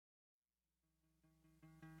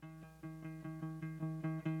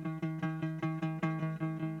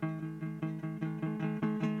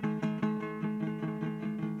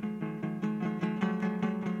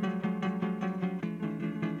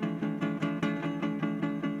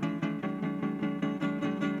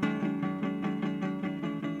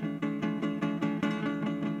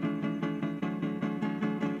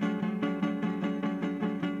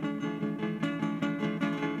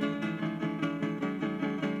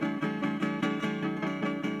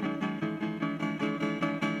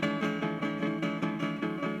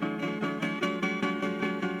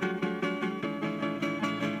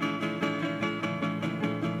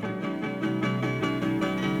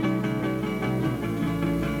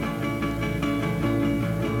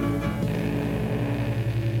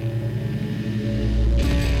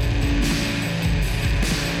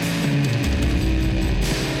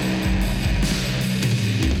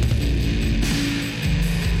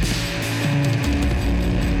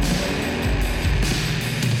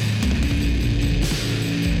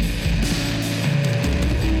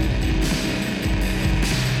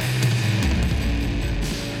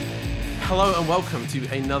welcome to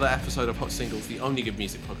another episode of Hot Singles, the only good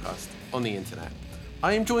music podcast on the internet.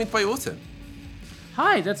 I am joined by Autumn.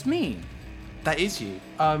 Hi, that's me. That is you.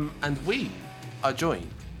 And we are joined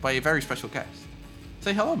by a very special guest.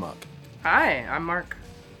 Say hello, Mark. Hi, I'm Mark.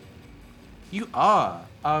 You are.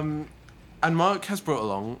 And Mark has brought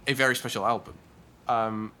along a very special album.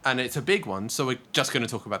 And it's a big one, so we're just going to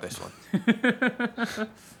talk about this one.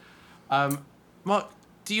 Mark,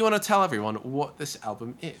 do you want to tell everyone what this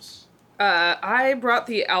album is? I brought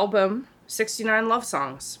the album 69 Love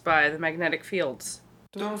Songs by the Magnetic Fields.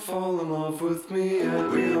 Don't fall in love with me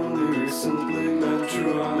yet. We only recently met.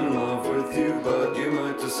 True, I'm in love with you, but you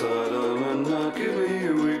might decide I'm a nut. Give me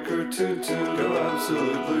a week or two to go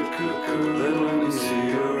absolutely cuckoo. Then when you see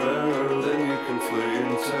your error, then you can flee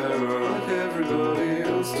in terror like everybody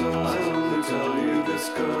else does. I only tell you this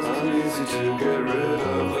cause I'm easy to get rid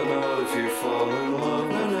of, but not if you fall in love.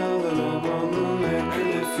 Now that I'm on the make, and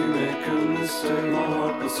if you make a mistake, my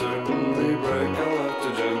heart will certainly break. I'll have to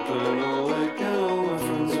jump in a lake, and all my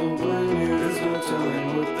friends will blame you. There's no telling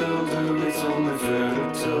what they'll do. It's only fair to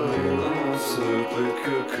tell you I'm absolutely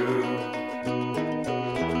cuckoo.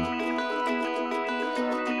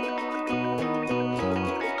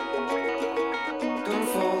 Don't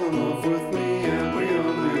fall in love with me yet. We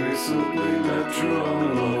only recently met. True, I'm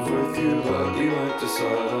in love with you, but you might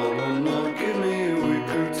decide I'm a nut. Give me a week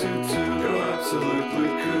or two to go absolutely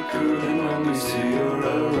cuckoo. And when you see your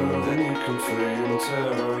error, then you can flee in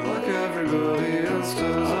terror like everybody else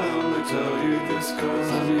does. I only tell you this cause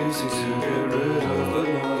I'm easy to get rid of, but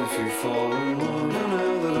not if you fall in love.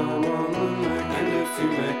 Now that I'm on the make, and if you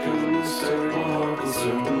make a mistake, my heart will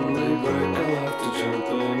certainly break. I'll have to jump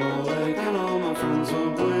in a lake, and all my friends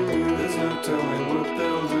will blame you. There's no telling what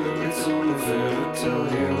they'll do. It's only fair to tell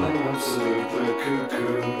you I'm absolutely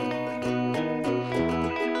cuckoo.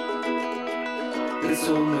 It's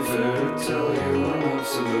only fair to tell you I'm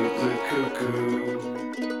absolutely cuckoo.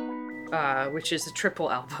 Which is a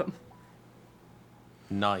triple album.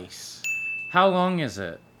 Nice. How long is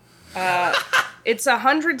it? It's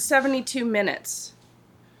 172 minutes.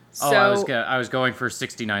 So, I was going for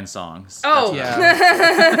 69 songs. Oh,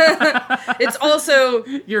 Yeah. it's also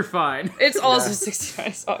You're fine.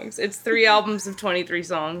 69 songs. It's 3 albums of 23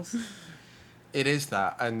 songs. It is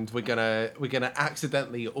that, and we're gonna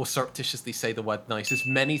accidentally or surreptitiously say the word "nice" as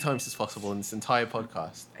many times as possible in this entire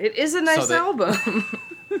podcast, It is a nice album.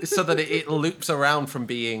 so that it loops around from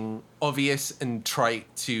being obvious and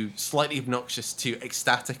trite to slightly obnoxious to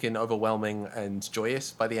ecstatic and overwhelming and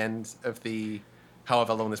joyous by the end of the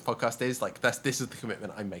however long this podcast is. Like this is the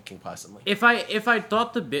commitment I'm making personally. If I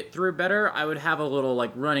thought the bit through better, I would have a little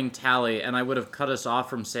running tally, and I would have cut us off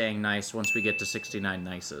from saying nice once we get to 69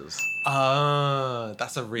 nices.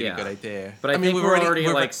 That's a really good idea. But I mean, we're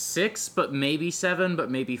already 6, but maybe 7, but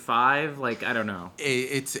maybe 5. I don't know.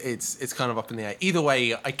 It's kind of up in the air. Either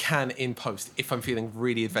way, I can in post, if I'm feeling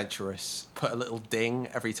really adventurous, put a little ding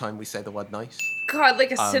every time we say the word nice. God,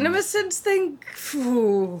 like a CinemaSins thing?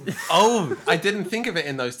 Ooh. Oh, I didn't think of it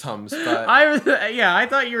in those terms, but I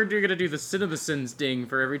thought you were going to do the CinemaSins ding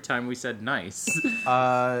for every time we said nice.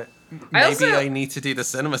 maybe I need to do the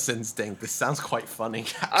CinemaSins ding. This sounds quite funny,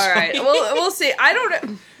 actually. All right, we'll see. I don't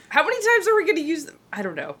know. How many times are we going to use them? I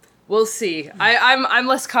don't know. We'll see. I'm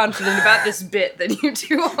less confident about this bit than you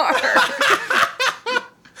two are.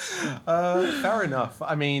 Fair enough.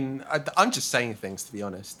 I mean, I'm just saying things, to be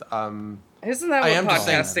honest. Isn't that what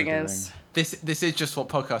podcasting is? This is just what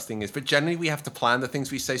podcasting is, but generally we have to plan the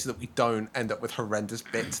things we say so that we don't end up with horrendous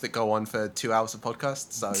bits that go on for 2 hours of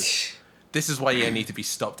podcast. So this is why you need to be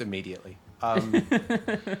stopped immediately.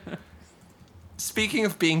 Speaking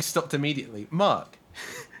of being stopped immediately, Mark,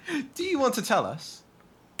 do you want to tell us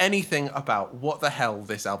anything about what the hell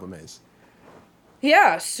this album is?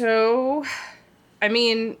 Yeah, so, I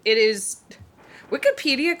mean, it is...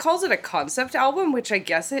 Wikipedia calls it a concept album, which I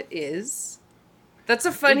guess it is. That's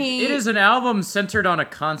a funny... It is an album centered on a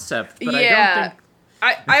concept, but yeah.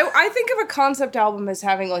 I don't think... I think of a concept album as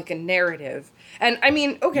having, a narrative. And, I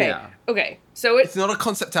mean, okay, so it's not a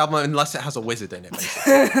concept album unless it has a wizard in it,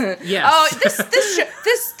 basically. Yes. Oh,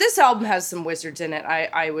 this album has some wizards in it,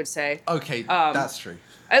 I would say. Okay, that's true.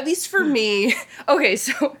 At least for me. Okay,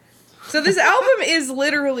 so this album is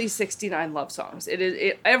literally 69 love songs.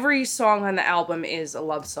 Every song on the album is a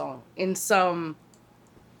love song in some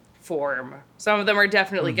form. Some of them are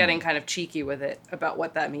definitely getting kind of cheeky with it about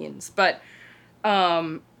what that means. But,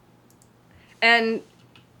 and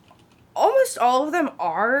almost all of them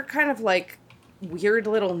are kind of weird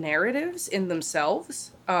little narratives in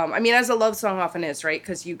themselves. I mean, as a love song often is, right?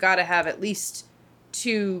 Because you got to have at least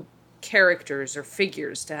 2 characters or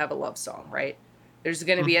figures to have a love song, right? There's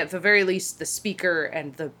going to be, at the very least, the speaker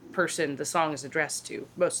and the person the song is addressed to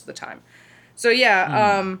most of the time. So,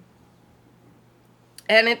 yeah,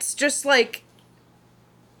 and it's just like,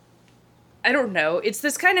 I don't know, it's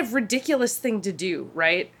this kind of ridiculous thing to do,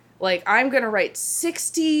 right? Like, I'm going to write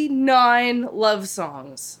 69 love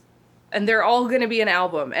songs, and they're all going to be an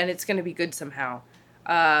album, and it's going to be good somehow.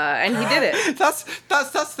 And he did it.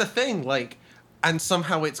 That's the thing, like, and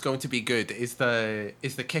somehow it's going to be good is the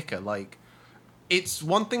kicker. Like, it's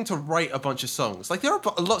one thing to write a bunch of songs. Like, there are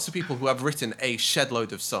lots of people who have written a shed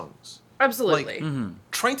load of songs. Absolutely. Like,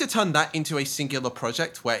 trying to turn that into a singular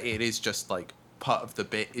project where it is just, like, part of the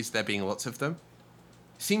bit is there being lots of them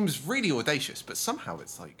seems really audacious, but somehow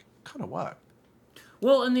it's, like, kind of worked.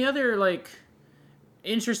 Well, and the other, like,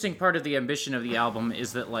 interesting part of the ambition of the album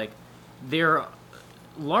is that, like, they're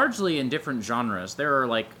largely in different genres. There are,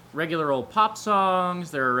 like, regular old pop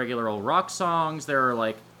songs, there are regular old rock songs, there are,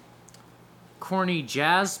 like, corny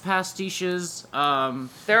jazz pastiches.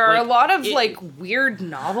 There are a lot of, like, weird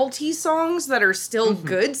novelty songs that are still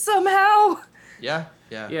good somehow. Yeah.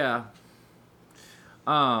 Yeah.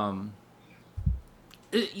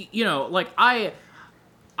 You know, like, I'm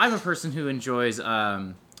a person who enjoys,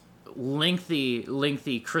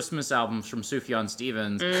 lengthy Christmas albums from Sufjan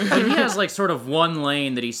Stevens. And he has, like, sort of one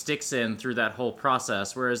lane that he sticks in through that whole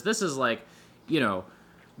process, whereas this is, like, you know,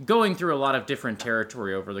 going through a lot of different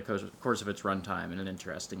territory over the course of its runtime in an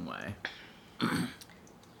interesting way.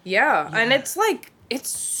 Yeah, and it's, like, it's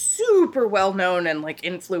super well-known and, like,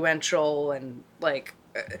 influential, and, like,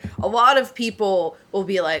 a lot of people will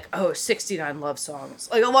be like, oh, 69 love songs.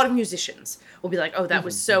 Like, a lot of musicians will be like, oh, that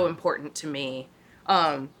was so important to me.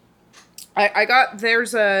 There's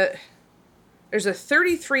a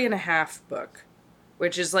 33 and a half book,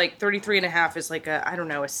 which is, like, 33 and a half is, like,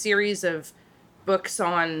 a series of books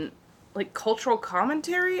on, like, cultural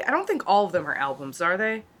commentary. I don't think all of them are albums, are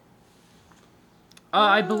they?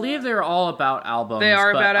 I believe they're all about albums. They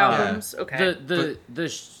are but, about albums? Okay. The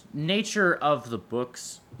nature of the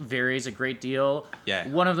books varies a great deal. Yeah.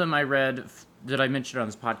 One of them I read that I mentioned on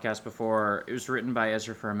this podcast before, it was written by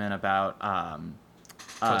Ezra Furman about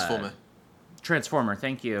Transformer,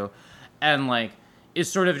 thank you. And, like, it's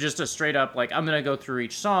sort of just a straight up, like, I'm going to go through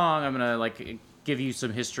each song, I'm going to, like, give you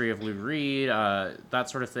some history of Lou Reed, that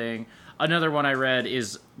sort of thing. Another one I read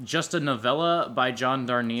is just a novella by John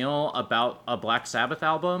Darnielle about a Black Sabbath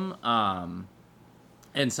album.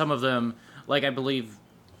 And some of them, like, I believe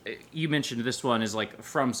you mentioned this one is, like,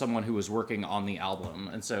 from someone who was working on the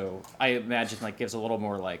album. And so I imagine, like, gives a little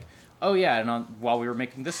more, like, oh yeah, and while we were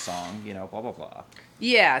making this song, you know, blah, blah, blah.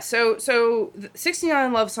 Yeah, so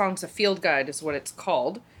 69 Love Songs, a Field Guide is what it's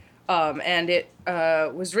called. And it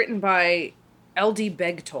was written by L.D.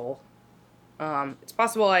 Begtol. It's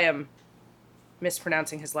possible I am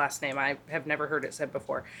mispronouncing his last name. I have never heard it said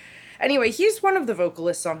before. Anyway, he's one of the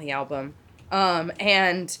vocalists on the album.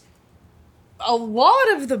 And a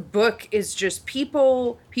lot of the book is just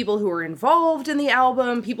people who are involved in the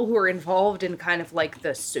album, people who are involved in kind of, like,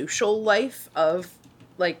 the social life of,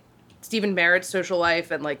 like, Stephen Merritt's social life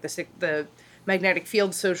and, like, the Magnetic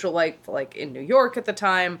Field social life, like, in New York at the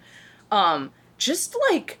time. Just,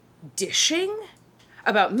 like, dishing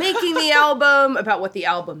about making the album, about what the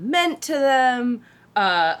album meant to them,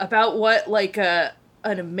 about what, like, an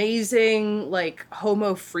amazing, like,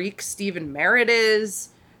 homo freak Stephen Merritt is.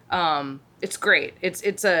 It's great.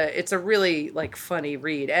 It's a really, like, funny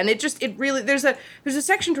read. And it really, there's a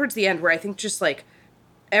section towards the end where I think just, like,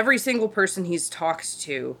 every single person he's talked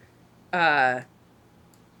to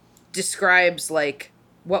describes, like,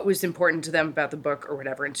 what was important to them about the book or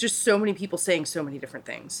whatever. It's just so many people saying so many different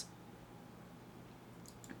things.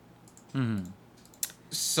 Mm-hmm.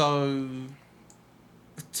 So,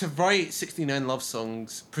 to write 69 love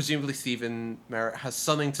songs, presumably Stephen Merritt has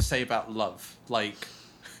something to say about love. Like,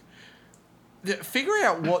 figuring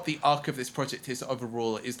out what the arc of this project is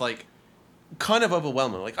overall is, like, kind of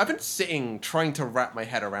overwhelming. Like, I've been sitting trying to wrap my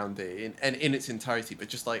head around it in its entirety, but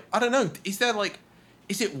just, like, I don't know, is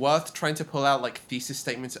it worth trying to pull out, like, thesis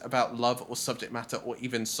statements about love or subject matter or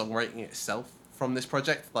even songwriting itself from this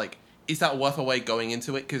project? Like, is that worth a way going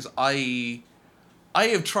into it? Because I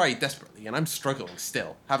have tried desperately, and I'm struggling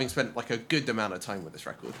still, having spent, like, a good amount of time with this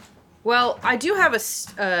record. Well, I do have a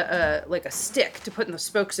stick to put in the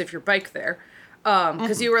spokes of your bike there,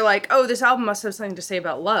 because you were like, oh, this album must have something to say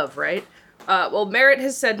about love, right? Well, Merritt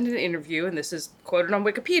has said in an interview, and this is quoted on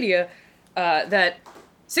Wikipedia, that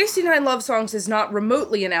 69 Love Songs is not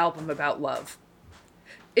remotely an album about love.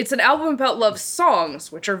 It's an album about love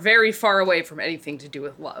songs, which are very far away from anything to do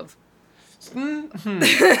with love. So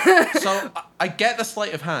I get the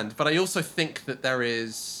sleight of hand, but I also think that there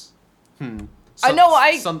is I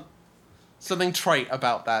know, something trite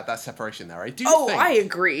about that separation there. I do think. I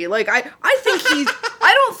agree. Like, I think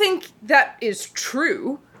I don't think that is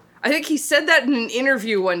true. I think he said that in an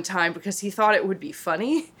interview one time because he thought it would be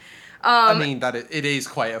funny. I mean, it is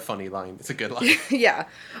quite a funny line. It's a good line. Yeah.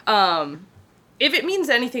 If it means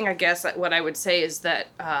anything, I guess what I would say is that,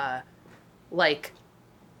 like,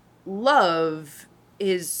 love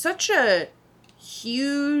is such a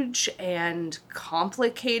huge and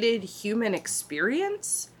complicated human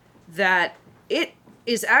experience that it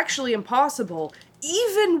is actually impossible,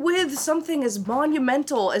 even with something as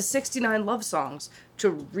monumental as 69 Love Songs, to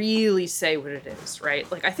really say what it is,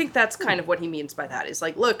 right? Like, I think that's kind of what he means by that, is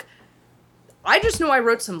like, look, I just know I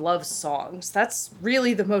wrote some love songs. That's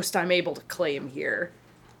really the most I'm able to claim here.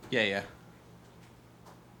 Yeah.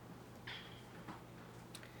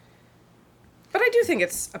 But I do think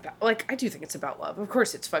it's about love. Of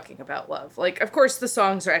course it's fucking about love. Like, of course the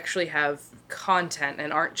songs actually have content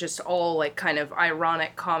and aren't just all, like, kind of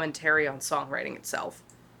ironic commentary on songwriting itself.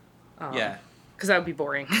 Yeah. Because that would be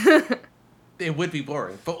boring. It would be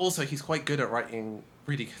boring, but also he's quite good at writing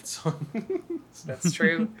really good songs. That's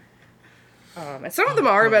true. And some of them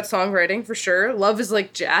are about songwriting, for sure. Love Is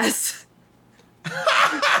Like Jazz.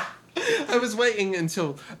 I was waiting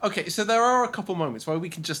until... Okay, so there are a couple moments where we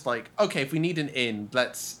can just, like... Okay, if we need an in,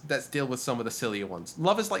 let's deal with some of the sillier ones.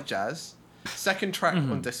 Love Is Like Jazz. Second track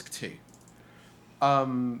on disc 2.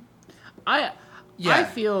 I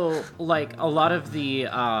feel like a lot of the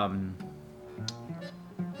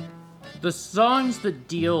songs that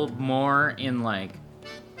deal more in, like,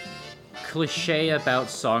 cliche about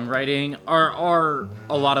songwriting are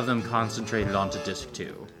a lot of them concentrated onto disc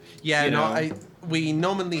 2. Yeah, you know? We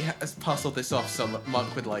normally parcel this off, so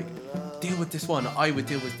Mark would, like, deal with this one, I would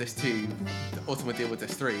deal with this 2, Autumn would deal with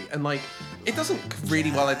this 3, and, like, it doesn't really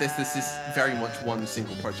well like this is very much one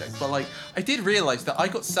single project, but, like, I did realise that I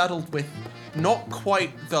got saddled with not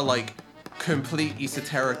quite the, like, complete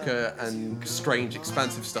esoterica and strange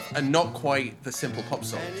expansive stuff, and not quite the simple pop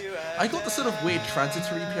songs. I got the sort of weird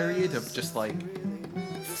transitory period of just, like,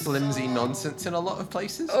 flimsy nonsense in a lot of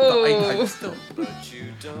places. Oh. But I still...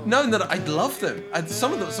 Knowing that I love them. And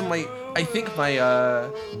some of my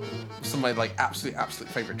like absolute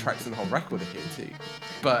favorite tracks in the whole record are here too.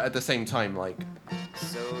 But at the same time, like,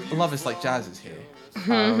 Love Is Like Jazz is here.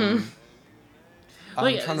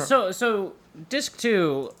 So disc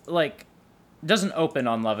 2, like, doesn't open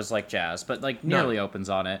on Love Is Like Jazz, but, like, nearly opens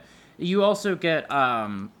on it. You also get,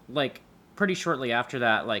 like, pretty shortly after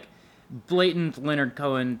that, like, blatant Leonard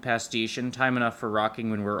Cohen pastiche and Time Enough for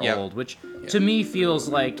Rocking When We're Old, which to me feels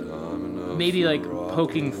like maybe, like,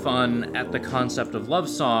 poking fun at the concept of love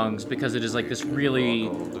songs, because it is, like, this really,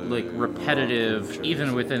 like, repetitive,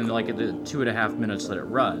 even within, like, the 2.5 minutes that it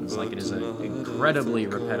runs, like, it is an incredibly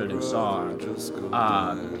repetitive song,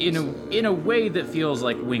 in a way that feels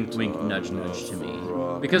like wink wink nudge nudge to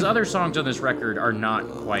me, because other songs on this record are not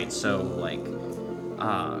quite so, like,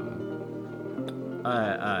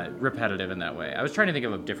 repetitive in that way. I was trying to think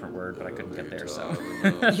of a different word, but I couldn't get there, so...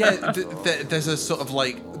 Yeah, there's a sort of,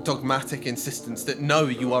 like, dogmatic insistence that, no,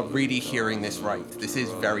 you are really hearing this right. This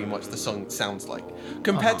is very much the song it sounds like.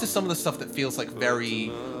 Compared to some of the stuff that feels like very...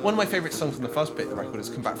 One of my favourite songs on the first bit of the record is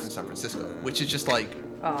Come Back From San Francisco, which is just, like...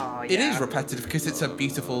 It is repetitive because it's a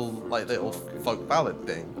beautiful, like, little folk ballad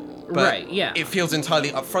thing. But right, yeah. It feels entirely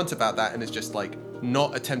upfront about that, and it's just, like,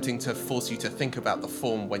 not attempting to force you to think about the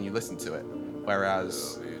form when you listen to it.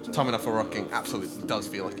 Whereas Time Enough for Rocking absolutely does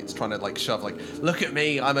feel like it's trying to, like, shove, like, look at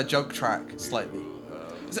me, I'm a joke track, slightly.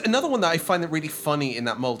 There's another one that I find that really funny in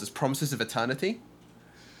that mold is Promises of Eternity,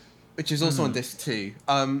 which is also on disc 2,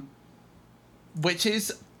 which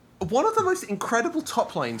is one of the most incredible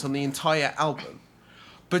top lines on the entire album,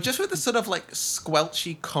 but just with the sort of, like,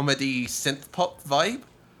 squelchy comedy synth pop vibe.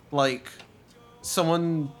 Like,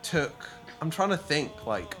 someone took, I'm trying to think,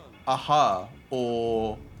 like, Aha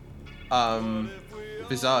or...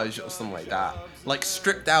 Visage or something like that, like,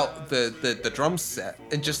 stripped out the drum set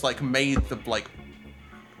and just, like, made the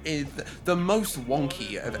most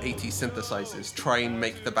wonky of 80s synthesizers try and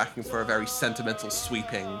make the backing for a very sentimental,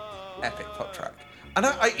 sweeping, epic pop track. And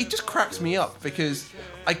it just cracks me up because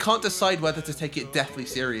I can't decide whether to take it deathly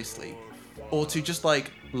seriously or to just,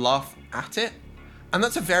 like, laugh at it. And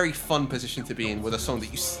that's a very fun position to be in with a song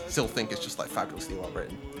that you still think is just, like, fabulously well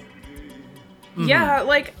written. Mm-hmm. Yeah,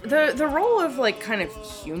 like, the role of, like, kind of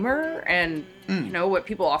humor and, you know, what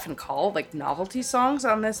people often call, like, novelty songs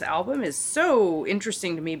on this album is so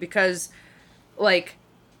interesting to me because, like,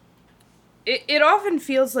 it often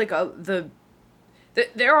feels like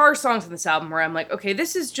there are songs on this album where I'm like, okay,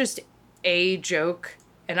 this is just a joke,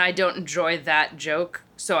 and I don't enjoy that joke,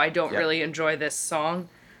 so I don't Yep. really enjoy this song.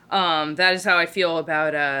 That is how I feel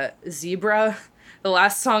about Zebra, the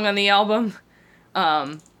last song on the album.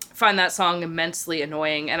 Find that song immensely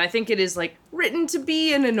annoying, and I think it is like written to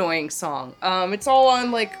be an annoying song. It's all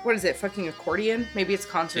on like, what is it, fucking accordion? Maybe it's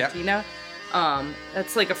concertina.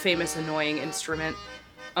 That's like a famous annoying instrument.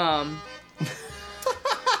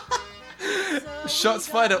 Shots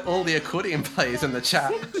fired at all the accordion players in the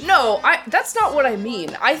chat. No, that's not what I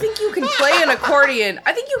mean. I think you can play an accordion.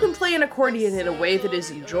 I think you can play an accordion in a way that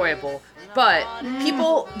is enjoyable. But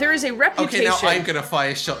there is a reputation. Okay, now I'm gonna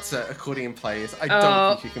fire shots at accordion players. I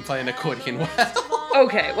don't think you can play an accordion well.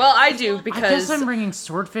 Okay, well I do I because guess I'm bringing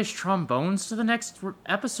swordfish trombones to the next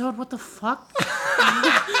episode. What the fuck?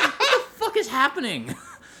 What the fuck is happening?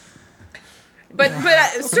 but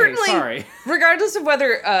certainly, sorry. regardless of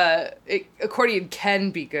whether accordion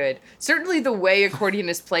can be good, certainly the way accordion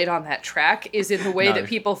is played on that track is in the way No. that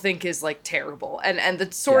people think is like terrible, and the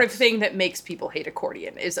sort of Yes. thing that makes people hate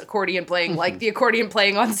accordion is accordion playing like the accordion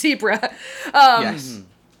playing on Zebra. Yes.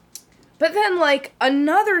 But then, like,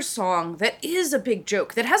 another song that is a big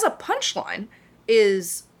joke, that has a punchline,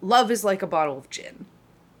 is Love is Like a Bottle of Gin.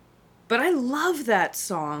 But I love that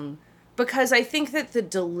song because I think that the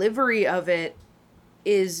delivery of it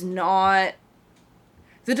is not...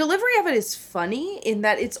 The delivery of it is funny in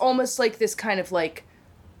that it's almost like this kind of, like,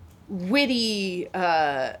 witty,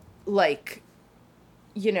 like,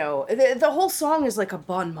 you know... The whole song is like a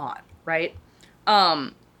bon mot, right?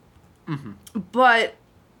 But...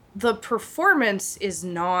 the performance is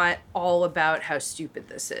not all about how stupid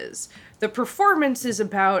this is. The performance is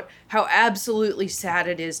about how absolutely sad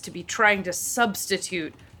it is to be trying to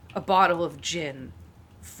substitute a bottle of gin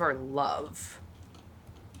for love.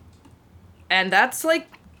 And that's,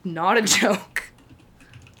 like, not a joke.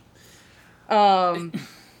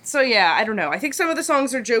 So yeah, I don't know. I think some of the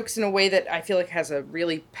songs are jokes in a way that I feel like has a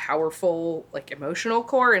really powerful, like, emotional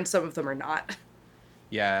core, and some of them are not.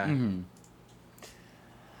 Yeah.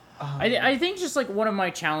 I think just like one of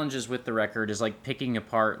my challenges with the record is like picking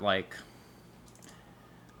apart like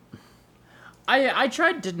I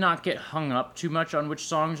tried to not get hung up too much on which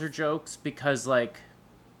songs are jokes because like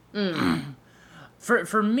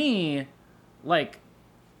for me, like,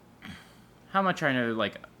 how am I trying to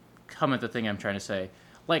like come at the thing I'm trying to say?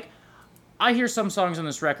 Like, I hear some songs on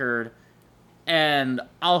this record and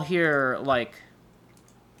I'll hear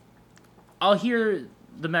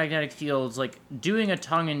the Magnetic Fields like doing a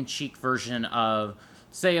tongue-in-cheek version of,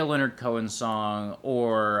 say, a Leonard Cohen song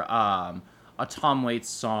or a Tom Waits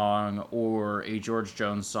song or a George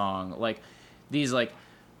Jones song, like these like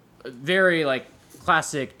very like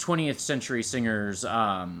classic 20th century singers,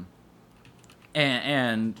 and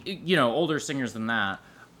you know, older singers than that,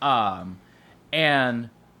 and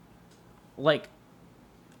like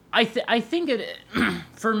I think it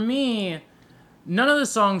for me. None of the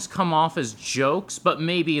songs come off as jokes, but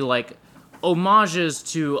maybe like homages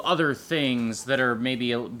to other things that are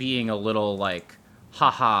maybe being a little like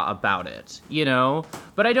haha about it, you know?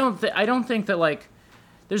 But I don't think that like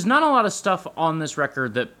there's not a lot of stuff on this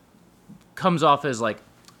record that comes off as like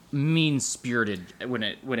mean-spirited when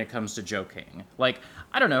it comes to joking. Like,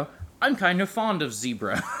 I don't know, I'm kind of fond of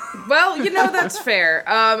Zebra. Well, you know, that's fair.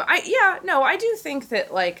 I do think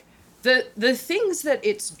that like the things that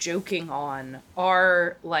it's joking on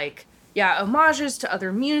are like, yeah, homages to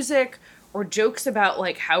other music or jokes about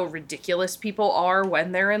like how ridiculous people are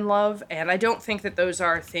when they're in love, and I don't think that those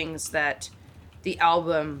are things that the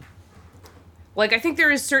album, like, I think there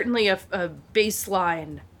is certainly a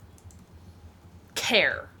baseline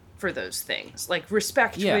care for those things, like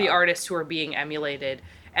respect for the artists who are being emulated,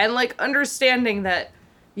 and like understanding that,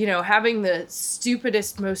 you know, having the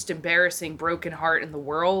stupidest, most embarrassing broken heart in the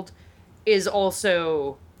world is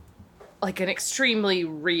also like an extremely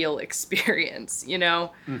real experience, you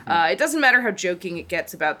know? It doesn't matter how joking it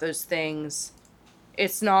gets about those things.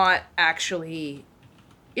 It's not actually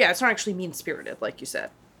mean-spirited, like you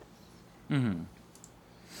said.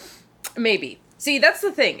 Maybe. See, that's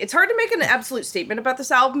the thing. It's hard to make an absolute statement about this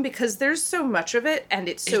album because there's so much of it and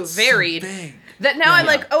it's so varied that now I'm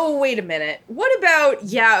like, oh, wait a minute. What about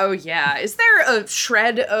Yeah, Oh Yeah? Is there a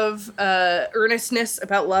shred of earnestness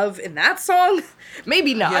about love in that song?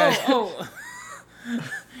 Maybe not. Oh.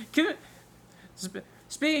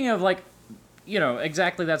 Speaking of like, you know,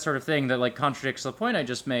 exactly that sort of thing that like contradicts the point I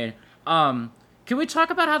just made, can we talk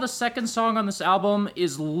about how the second song on this album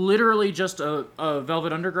is literally just a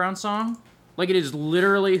Velvet Underground song? Like, it is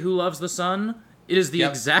literally Who Loves the Sun, It is the Yep.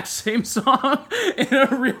 exact same song in a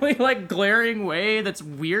really like glaring way that's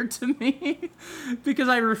weird to me because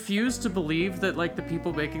I refuse to believe that like the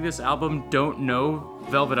people making this album don't know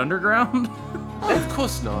Velvet Underground. Of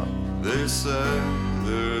course not. They say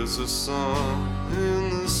there's a sun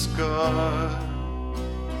in the sky,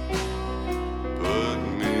 but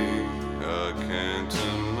me, I can't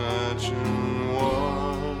imagine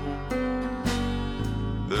why.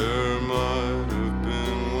 There might have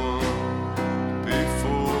been one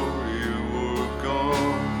before you were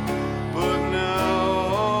gone, but now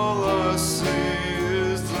all I see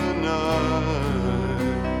is the night.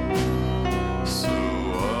 So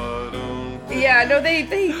I don't. Yeah, no, they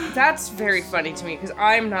that's very funny to me because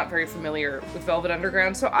I'm not very familiar with Velvet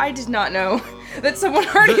Underground, so I did not know that someone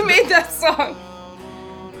already made that song.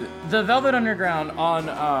 The Velvet Underground on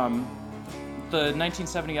the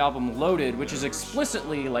 1970 album Loaded, which is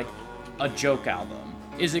explicitly like a joke album,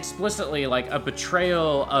 is explicitly like a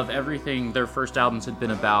betrayal of everything their first albums had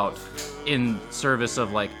been about in service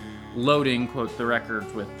of like loading, quote, the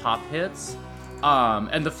records with pop hits.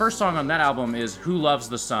 And the first song on that album is Who Loves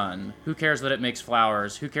the Sun? Who cares that it makes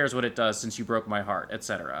flowers? Who cares what it does since you broke my heart,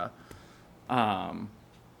 etc.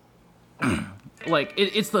 Like,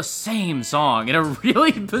 it's the same song in a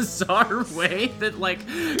really bizarre way that, like,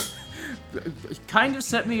 kind of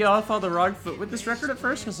set me off on the wrong foot with this record at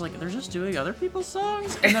first, because, like, they're just doing other people's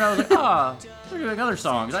songs? And then I was like, they're doing other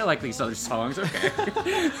songs. I like these other songs, okay.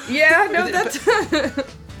 Yeah, no, that's... Who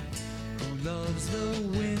loves the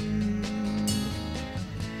wind?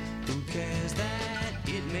 Who cares that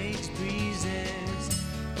it makes breezes?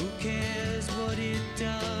 Who cares what it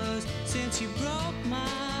does since you broke my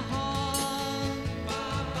heart?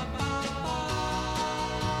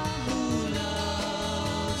 Who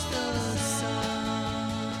loves the sun?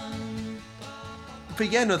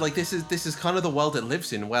 But yeah, no, like this is kind of the world it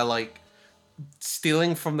lives in, where like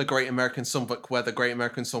stealing from the Great American Songbook, where the Great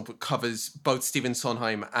American Songbook covers both Stephen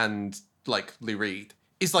Sondheim and like Lou Reed,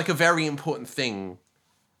 is like a very important thing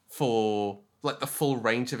for like the full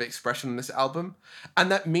range of expression in this album.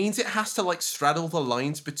 And that means it has to like straddle the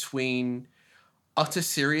lines between utter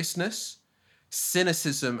seriousness,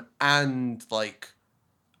 cynicism, and like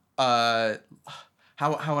how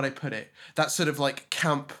would I put it? That sort of like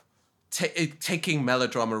camp taking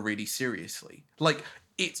melodrama really seriously. Like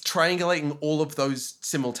it's triangulating all of those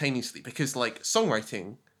simultaneously, because like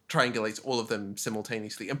songwriting triangulates all of them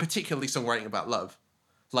simultaneously, and particularly songwriting about love.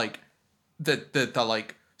 Like the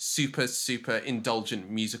like super indulgent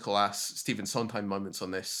musical ass Stephen Sondheim moments on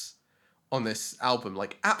this album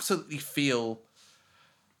like absolutely feel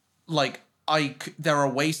like there are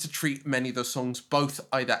ways to treat many of those songs both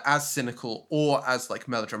either as cynical or as like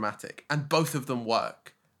melodramatic, and both of them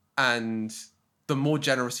work. And the more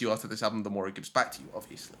generous you are to this album, the more it gives back to you,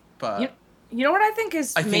 obviously. But you know what I think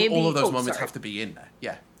is I think maybe... all of those moments sorry. have to be in there.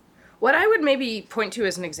 Yeah. What I would maybe point to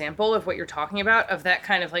as an example of what you're talking about, of that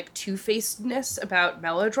kind of like two-facedness about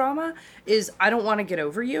melodrama, is I Don't Want to Get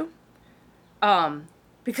Over You.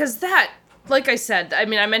 Because that, like I said, I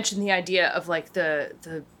mean, I mentioned the idea of like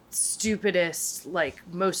the stupidest, like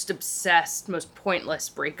most obsessed, most pointless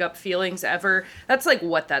breakup feelings ever. That's like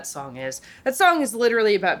what that song is. That song is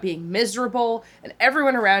literally about being miserable and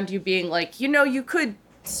everyone around you being like, you know, you could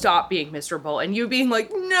stop being miserable, and you being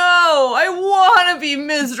like, no, I want to be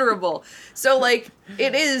miserable. So like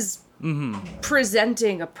it is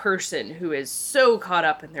presenting a person who is so caught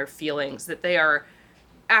up in their feelings that they are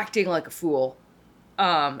acting like a fool,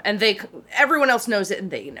 and everyone else knows it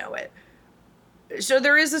and they know it. So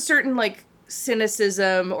there is a certain like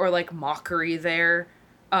cynicism or like mockery there,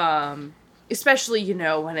 especially, you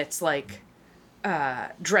know, when it's like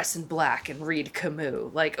dress in black and read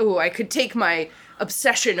Camus. Like, oh, I could take my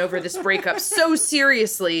obsession over this breakup so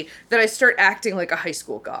seriously that I start acting like a high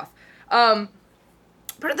school goth. But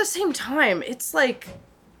at the same time, it's like,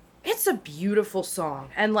 it's a beautiful song.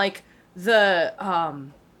 And like the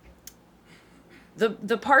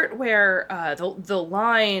part where the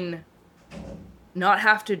line, not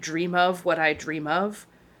have to dream of what I dream of,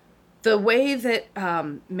 the way that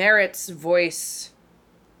Merritt's voice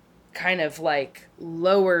kind of like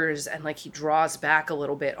lowers and like he draws back a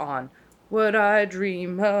little bit on what I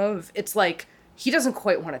dream of. It's like he doesn't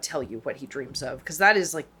quite want to tell you what he dreams of, because that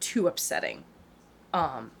is like too upsetting.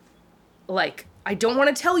 Like I don't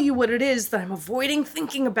want to tell you what it is that I'm avoiding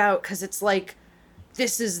thinking about, because it's like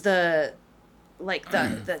this is the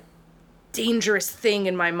dangerous thing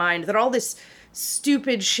in my mind, that all this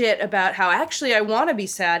stupid shit about how actually I want to be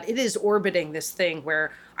sad, it is orbiting this thing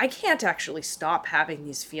where I can't actually stop having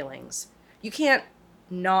these feelings. You can't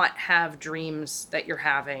not have dreams that you're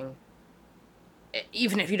having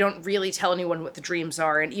even if you don't really tell anyone what the dreams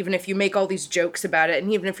are, and even if you make all these jokes about it,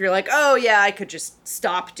 and even if you're like, oh yeah, I could just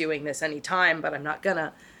stop doing this anytime, but I'm not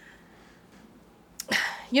gonna.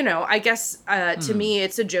 You know, I guess to me,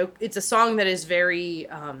 it's a joke. It's a song that is very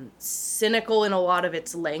cynical in a lot of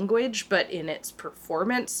its language, but in its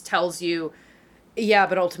performance tells you, yeah,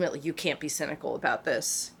 but ultimately you can't be cynical about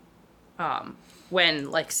this when,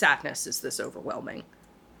 like, sadness is this overwhelming.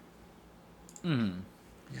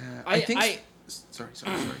 Yeah, I think... Sorry.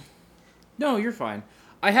 No, you're fine.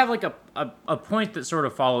 I have like a point that sort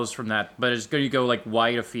of follows from that, but it's going to go like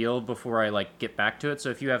wide afield before I like get back to it. So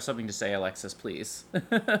if you have something to say, Alexis, please.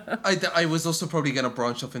 I was also probably going to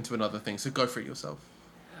branch off into another thing, so go for it yourself.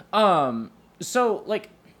 So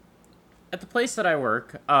like at the place that I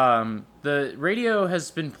work, the radio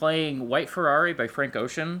has been playing White Ferrari by Frank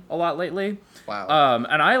Ocean a lot lately. Wow.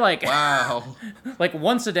 And I like Wow. like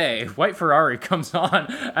once a day, White Ferrari comes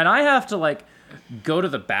on, and I have to like go to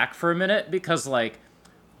the back for a minute because like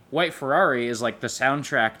White Ferrari is like the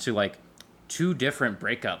soundtrack to like 2 different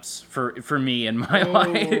breakups for me in my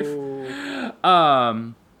life.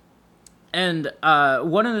 And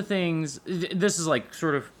one of the things, this is like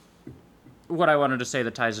sort of what I wanted to say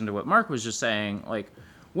that ties into what Mark was just saying. Like,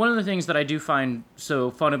 one of the things that I do find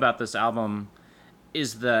so fun about this album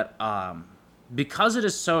is that because it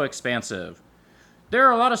is so expansive, there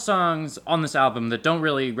are a lot of songs on this album that don't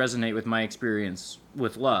really resonate with my experience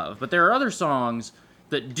with love, but there are other songs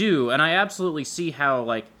that do, and I absolutely see how,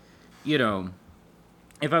 like, you know,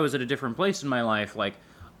 if I was at a different place in my life, like,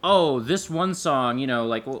 oh, this one song, you know,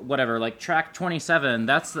 like, whatever, like, track 27,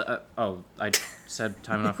 that's the, I said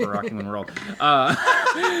Time Enough for Rocking When We're Old.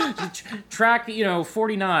 Track, you know,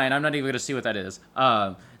 49, I'm not even going to see what that is.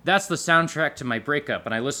 That's the soundtrack to my breakup,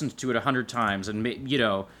 and I listened to it 100 times, and, you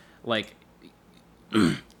know, like,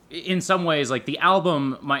 in some ways, like, the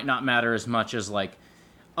album might not matter as much as, like,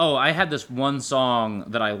 oh, I had this one song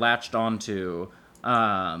that I latched onto,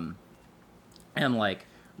 and, like,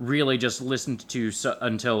 really just listened to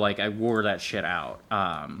until, like, I wore that shit out.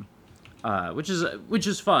 Which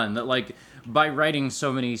is fun, that, like, by writing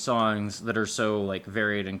so many songs that are so, like,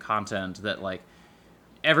 varied in content, that, like,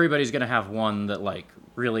 everybody's gonna have one that, like,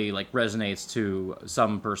 really, like, resonates to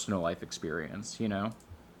some personal life experience, you know?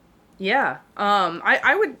 Yeah.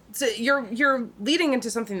 I would say you're leading into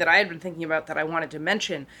something that I had been thinking about that I wanted to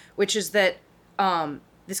mention, which is that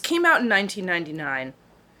this came out in 1999.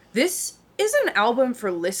 This is an album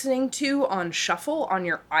for listening to on shuffle on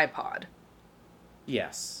your iPod.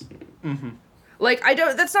 Yes. Mm-hmm. Like,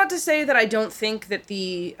 that's not to say that I don't think that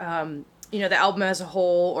the the album as a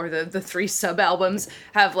whole or the 3 sub-albums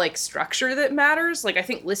have, like, structure that matters. Like, I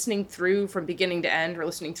think listening through from beginning to end, or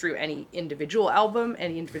listening through any individual album,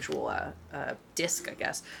 any individual disc, I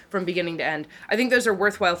guess, from beginning to end, I think those are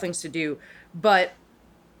worthwhile things to do. But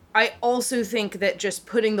I also think that just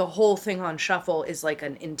putting the whole thing on shuffle is, like,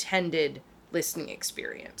 an intended listening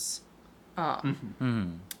experience.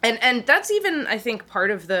 And that's even, I think, part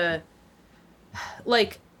of the,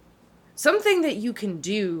 like, something that you can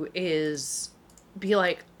do is be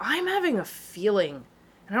like, I'm having a feeling,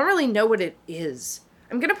 and I don't really know what it is.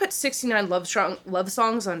 I'm going to put 69 love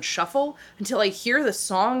songs on shuffle until I hear the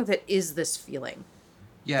song that is this feeling.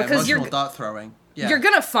 Yeah, because emotional dart throwing. Yeah. You're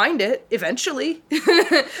going to find it eventually.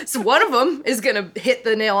 So one of them is going to hit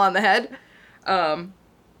the nail on the head.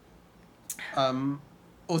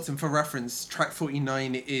 Autumn, for reference, track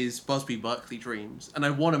 49 is Busby Berkeley Dreams, and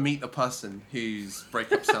I want to meet the person whose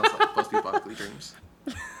breakup sounds like Busby Berkeley Dreams.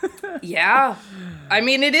 Yeah. I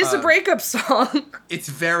mean, it is a breakup song. It's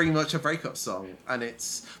very much a breakup song, and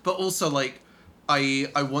but also, like, I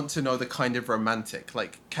want to know the kind of romantic,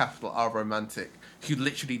 like, capital R romantic, who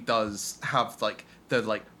literally does have, like, the,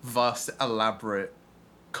 like, vast, elaborate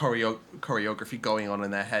choreography going on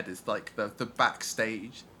in their head. Is like the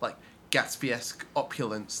backstage, like, Gatsby-esque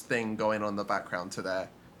opulence thing going on in the background to their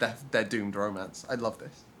doomed romance. I love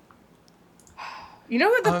this. You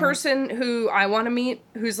know who the person who I want to meet,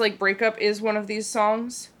 whose, like, breakup is one of these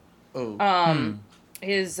songs? Oh.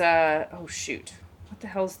 Is, oh shoot. What the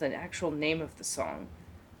hell's the actual name of the song?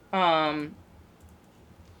 God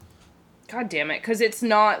damn it. Because it's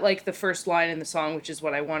not, like, the first line in the song, which is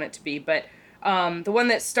what I want it to be, but, the one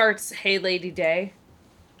that starts, Hey Lady Day.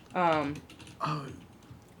 What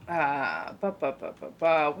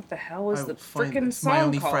the hell is the freaking song My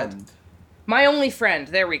Only called? Friend. My Only Friend.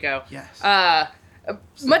 There we go. Yes.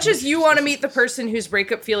 Much as you want to meet the person whose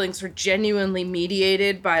breakup feelings are genuinely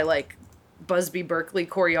mediated by, like, Busby Berkeley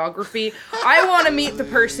choreography, I want to meet the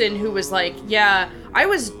person who was like, yeah, I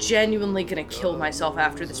was genuinely gonna kill myself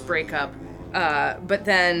after this breakup, but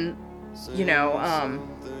then, you know,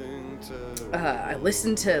 I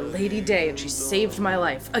listened to Lady Day and she saved my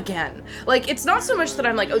life again. Like, it's not so much that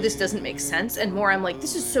I'm like, oh, this doesn't make sense, and more I'm like,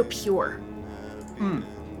 this is so pure.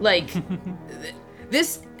 Like,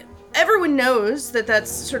 this, everyone knows that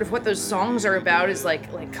that's sort of what those songs are about, is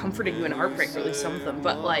like comforting you in heartbreak, or at least some of them,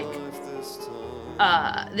 but like,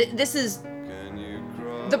 this is,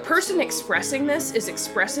 the person expressing this is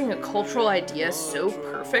expressing a cultural idea so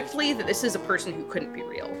perfectly that this is a person who couldn't be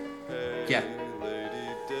real. Yeah.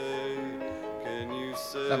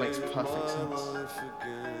 That makes perfect sense.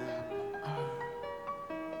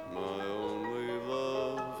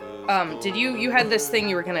 Did you had this thing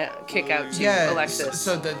you were gonna kick out to Alexis?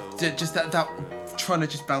 So just that trying to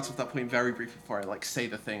just bounce off that point very briefly before I like say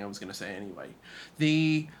the thing I was gonna say anyway.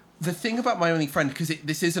 The thing about My Only Friend, because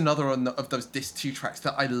this is another of those Disc 2 tracks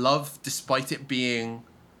that I love, despite it being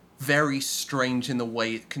very strange in the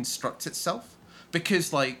way it constructs itself.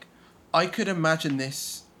 Because like I could imagine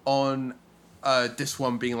this on Disc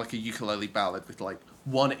 1 being like a ukulele ballad with like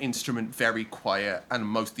one instrument very quiet and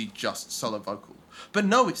mostly just solo vocal. But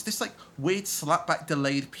no, it's this like weird slapback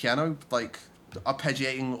delayed piano like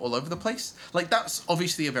arpeggiating all over the place. Like that's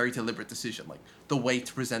obviously a very deliberate decision. Like the way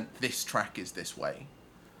to present this track is this way.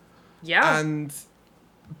 Yeah. And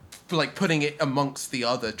like putting it amongst the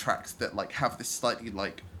other tracks that like have this slightly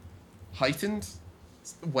like heightened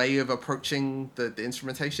way of approaching the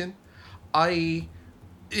instrumentation.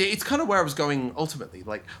 It's kind of where I was going ultimately.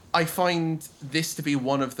 Like, I find this to be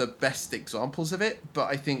one of the best examples of it, but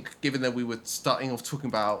I think given that we were starting off talking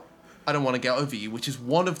about I Don't Want to Get Over You, which is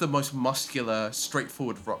one of the most muscular,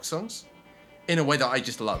 straightforward rock songs, in a way that I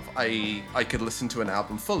just love. I could listen to an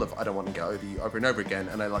album full of I Don't Want to Get Over You over and over again,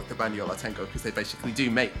 and I like the band Yo La Tengo because they basically do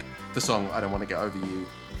make the song I Don't Want to Get Over You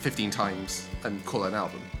 15 times and call it an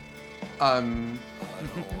album.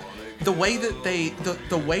 The way that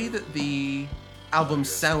the way that the album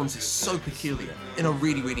sounds is so peculiar in a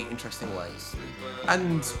really, really interesting way.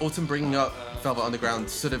 And Autumn bringing up Velvet Underground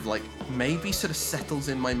sort of like maybe sort of settles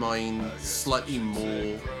in my mind slightly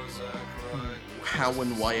more how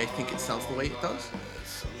and why I think it sounds the way it does.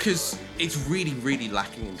 Because it's really, really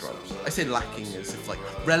lacking in drums. I say lacking as if like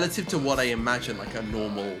relative to what I imagine like a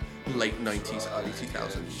normal late 90s, early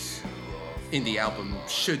 2000s indie album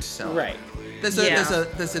should sound. Right. There's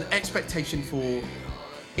an expectation for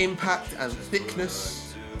impact and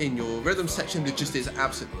thickness in your rhythm section that just is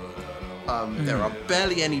absent. There are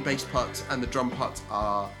barely any bass parts, and the drum parts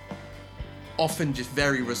are often just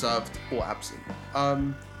very reserved or absent.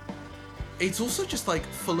 It's also just like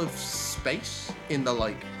full of space in the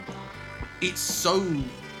like, it's so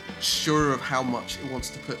sure of how much it wants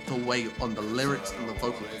to put the weight on the lyrics and the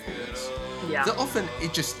vocal performance. Yeah. That often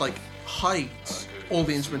it just like hides all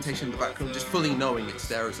the instrumentation in the background, just fully knowing it's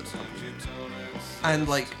there as an accompaniment. And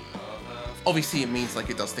like, obviously it means like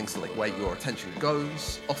it does things to like where your attention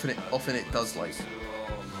goes. Often it does like,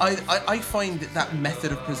 I find that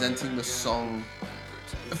method of presenting the song,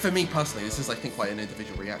 for me personally, this is I think quite an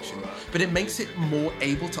individual reaction, but it makes it more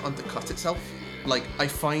able to undercut itself. Like I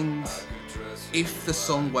find if the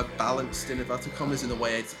song were balanced in inverted commas in the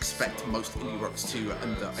way I'd expect most indie rocks to,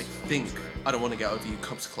 and that I think I Don't Want to Get Over You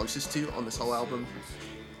comes closest to on this whole album,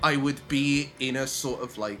 I would be in a sort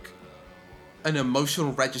of like an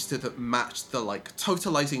emotional register that matched the like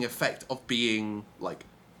totalizing effect of being like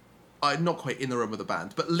not quite in the room with a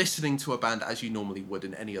band, but listening to a band as you normally would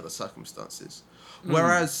in any other circumstances.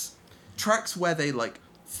 Whereas tracks where they like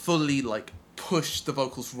fully like push the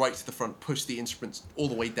vocals right to the front, push the instruments all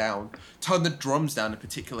the way down, turn the drums down in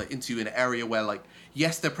particular into an area where like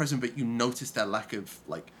yes they're present, but you notice their lack of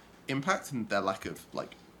like impact and their lack of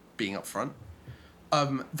like being up front.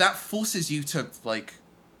 That forces you to like,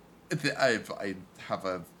 I have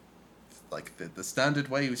a like the standard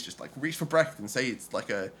way is just like reach for breath and say it's like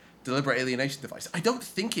a deliberate alienation device. I don't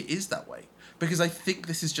think it is that way, because I think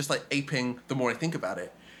this is just like aping, the more I think about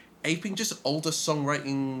it, aping just older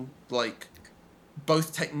songwriting, like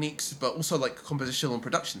both techniques but also like compositional and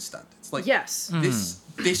production standards. Like Yes.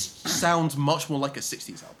 this sounds much more like a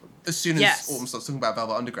 60s album. As soon as Yes. Autumn starts talking about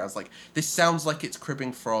Velvet Underground, it's like this sounds like it's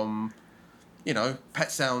cribbing from, you know,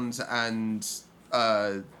 Pet Sounds and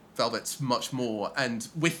Velvet's much more, and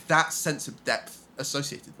with that sense of depth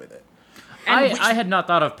associated with it. I had not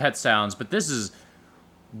thought of Pet Sounds, but this is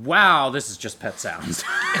just Pet Sounds.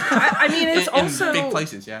 I mean, it's also in big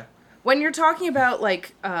places, yeah. when you're talking about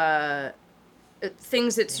like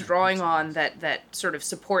things it's drawing on that sort of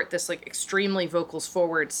support this like extremely vocals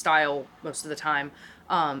forward style most of the time.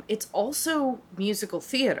 It's also musical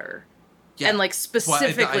theater, and like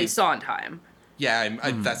specifically Sondheim. Yeah,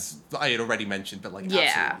 that's I had already mentioned, but like Yeah.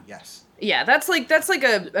 absolutely yes. Yeah, that's like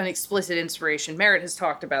an explicit inspiration. Merritt has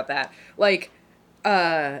talked about that. Like, you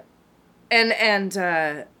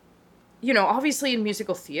know, obviously in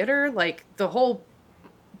musical theater, like the whole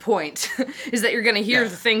point is that you're going to hear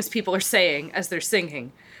the things people are saying as they're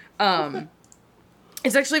singing.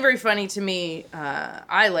 It's actually very funny to me.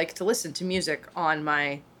 I like to listen to music on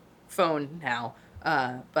my phone now,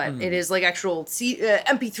 but it is like actual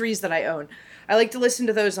MP3s that I own. I like to listen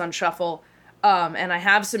to those on shuffle. And I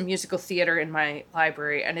have some musical theater in my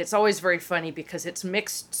library, and it's always very funny because it's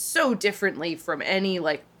mixed so differently from any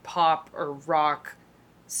like pop or rock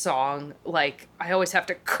song. Like I always have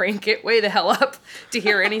to crank it way the hell up to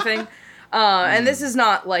hear anything. And this is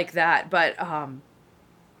not like that, but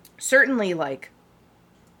certainly like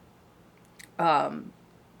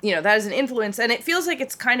you know, that is an influence, and it feels like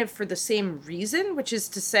it's kind of for the same reason, which is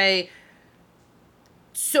to say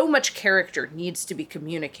so much character needs to be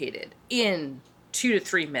communicated in 2 to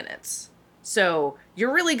 3 minutes. So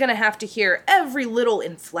you're really going to have to hear every little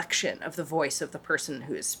inflection of the voice of the person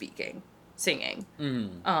who is singing.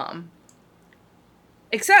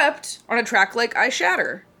 Except on a track like I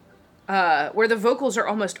Shatter, where the vocals are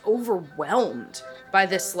almost overwhelmed by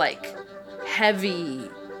this like heavy,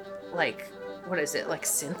 like, what is it, like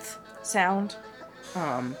synth sound?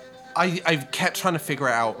 I've kept trying to figure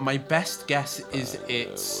it out. My best guess is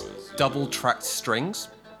it's double-tracked strings.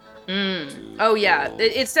 Oh, yeah.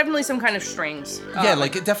 It's definitely some kind of strings. Yeah,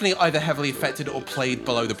 like it definitely either heavily affected or played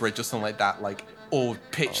below the bridge or something like that, like, or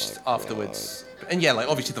pitched afterwards. And yeah, like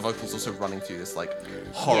obviously the vocals also running through this like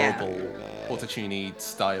horrible auto-tuney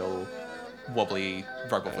style wobbly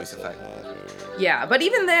robot voice effect. Yeah, but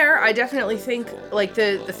even there, I definitely think like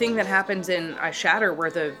the thing that happens in I Shatter where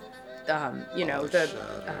the you know, the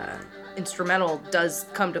instrumental does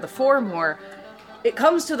come to the fore more, it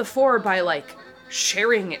comes to the fore by like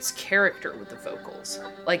sharing its character with the vocals.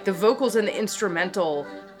 Like the vocals and the instrumental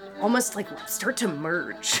almost like start to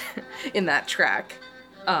merge in that track,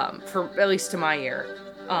 for at least to my ear.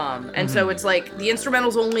 And so it's like the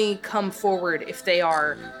instrumentals only come forward if they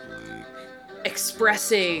are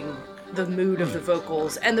expressing the mood of the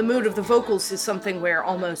vocals, and the mood of the vocals is something where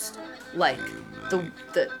almost like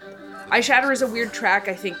the I Shatter is a weird track,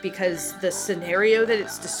 I think, because the scenario that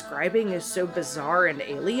it's describing is so bizarre and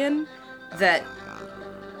alien that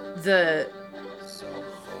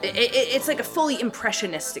it's like a fully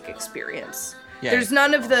impressionistic experience. Yeah. There's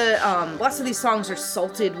none of the lots of these songs are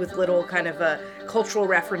salted with little kind of cultural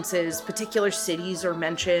references. Particular cities are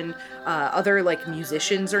mentioned. Other like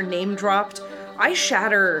musicians are name dropped. I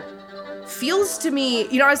Shatter feels to me,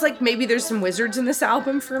 you know, I was like, maybe there's some wizards in this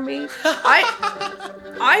album for me.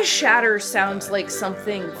 I Shatter sounds like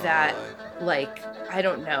something that, like, I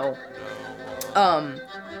don't know,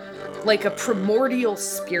 like a primordial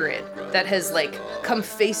spirit that has, like, come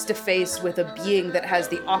face to face with a being that has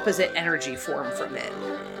the opposite energy form from it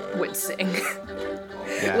would sing.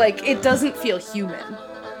 Yeah. Like, it doesn't feel human.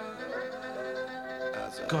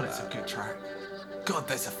 God, it's a good track. God,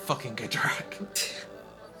 that's a fucking good track.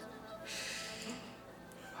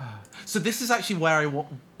 So this is actually where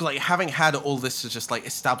like, having had all this is just like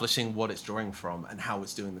establishing what it's drawing from and how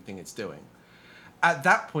it's doing the thing it's doing. At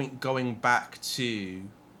that point, going back to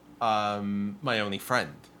My Only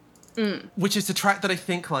Friend, which is the track that I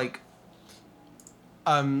think like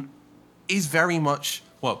is very much,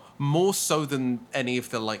 well, more so than any of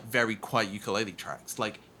the like very quiet ukulele tracks,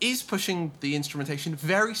 like is pushing the instrumentation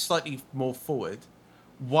very slightly more forward,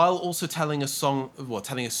 while also telling a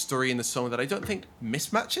story in the song that I don't think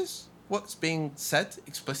mismatches what's being said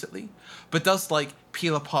explicitly, but does like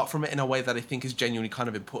peel apart from it in a way that I think is genuinely kind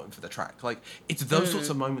of important for the track. Like it's those sorts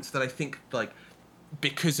of moments that I think like,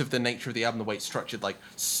 because of the nature of the album, the way it's structured, like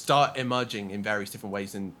start emerging in various different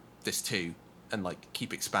ways in this too, and like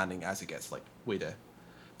keep expanding as it gets like weirder.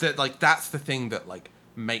 That like that's the thing that like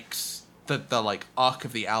makes the like arc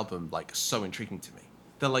of the album like so intriguing to me.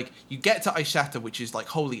 That like you get to I Shatter, which is like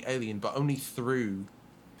wholly alien, but only through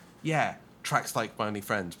tracks like My Only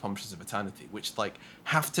Friend, Promises of Eternity, which like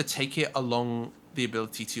have to take it along the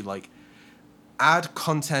ability to like add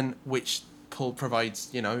content which provides,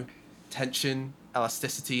 you know, tension,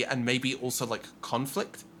 elasticity, and maybe also like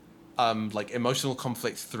conflict, like emotional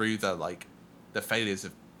conflict through the failures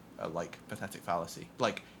of like Pathetic Fallacy.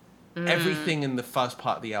 Like everything in the first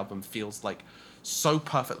part of the album feels like so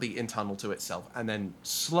perfectly internal to itself, and then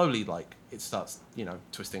slowly like it starts, you know,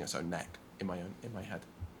 twisting its own neck in my head.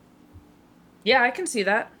 Yeah, I can see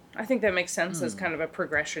that. I think that makes sense as kind of a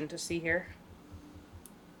progression to see here.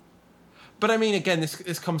 But I mean, again,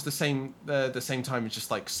 this comes the same time as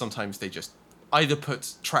just like sometimes they just either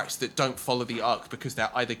put tracks that don't follow the arc because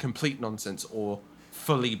they're either complete nonsense or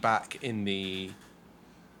fully back in the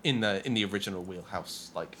original wheelhouse.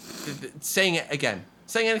 Like saying it again,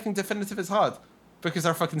 saying anything definitive is hard because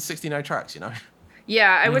there are fucking 69 tracks, you know.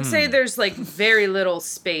 Yeah, I would say there's like very little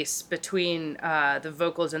space between the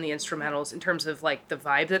vocals and the instrumentals in terms of like the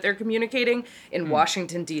vibe that they're communicating in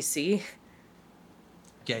Washington D.C.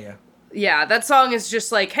 Yeah. Yeah, that song is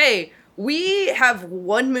just like, hey, we have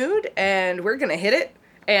one mood and we're gonna hit it,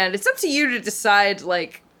 and it's up to you to decide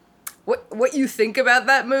like what you think about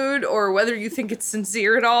that mood or whether you think it's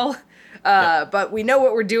sincere at all. But we know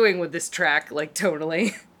what we're doing with this track, like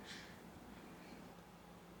tonally.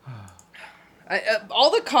 All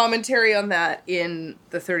the commentary on that in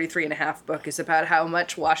the 33.5 book is about how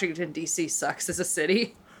much Washington, D.C. sucks as a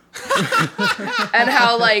city. And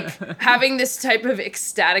how, like, having this type of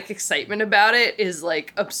ecstatic excitement about it is,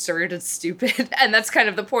 like, absurd and stupid. And that's kind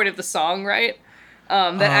of the point of the song, right?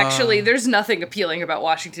 That actually there's nothing appealing about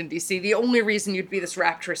Washington, D.C. The only reason you'd be this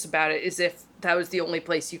rapturous about it is if that was the only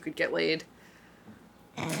place you could get laid.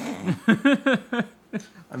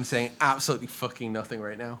 I'm saying absolutely fucking nothing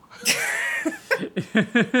right now.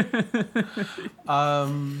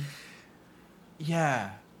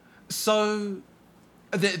 Yeah. So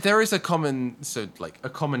there is a common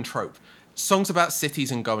trope. Songs about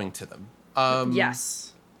cities and going to them.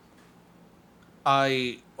 Yes.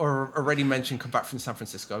 I already mentioned Come Back from San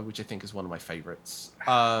Francisco, which I think is one of my favorites.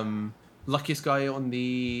 Luckiest Guy on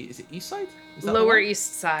the, is it east side? Is that the Lower one?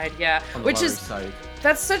 East Side, yeah. On the Which Lower is, East Side.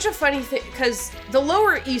 that's such a funny thing, because the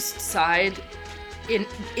Lower East Side,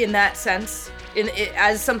 in that sense,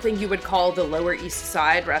 as something you would call the Lower East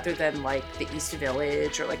Side rather than like the East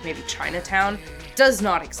Village or like maybe Chinatown, does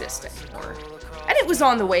not exist anymore. And it was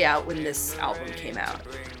on the way out when this album came out.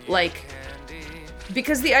 Like,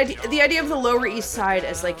 because the idea of the Lower East Side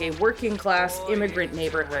as like a working class immigrant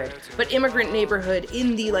neighborhood, but immigrant neighborhood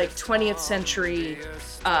in the like 20th century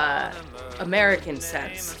American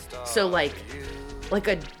sense. So like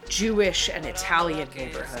a Jewish and Italian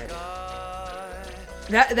neighborhood.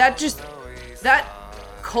 That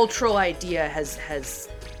cultural idea has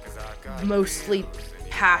mostly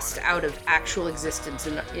passed out of actual existence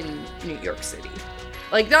in New York City.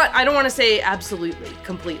 Like, I don't want to say absolutely,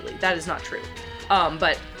 completely. That is not true.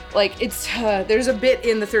 But like it's there's a bit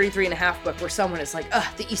in the 33.5 book where someone is like,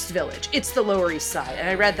 the East Village. It's the Lower East Side. And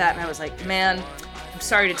I read that and I was like, man, I'm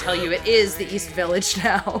sorry to tell you, it is the East Village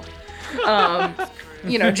now.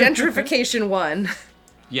 Gentrification won.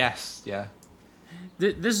 Yes, yeah.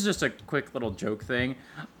 This is just a quick little joke thing.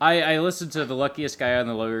 I listened to The Luckiest Guy on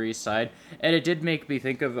the Lower East Side, and it did make me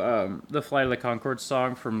think of the Flight of the Conchords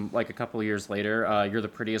song from like a couple of years later, You're the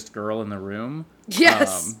Prettiest Girl in the Room.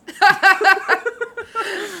 Yes.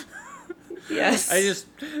 Yes.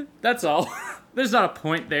 That's all. There's not a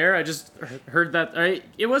point there. I just heard that.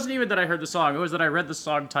 It wasn't even that I heard the song. It was that I read the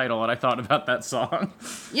song title and I thought about that song.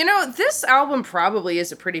 This album probably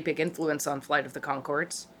is a pretty big influence on Flight of the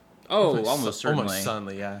Conchords. Oh, almost certainly. Almost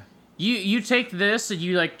certainly, yeah. You take this and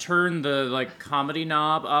you like turn the like comedy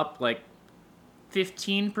knob up like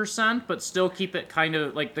 15%, but still keep it kind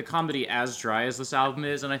of like the comedy as dry as this album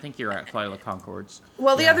is, and I think you're at Flight of the Conchords.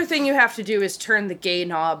 Well, the other thing you have to do is turn the gay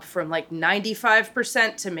knob from like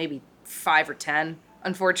 95% to maybe 5 or 10,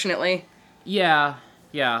 unfortunately. Yeah.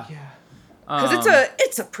 Because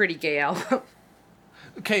it's a pretty gay album.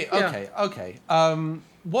 Okay.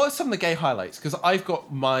 What are some of the gay highlights? Because I've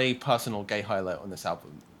got my personal gay highlight on this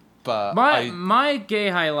album. But my gay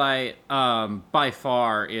highlight by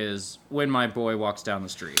far is When My Boy Walks Down the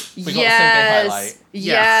Street. We got the same gay highlight.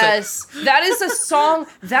 Yes. That is a song.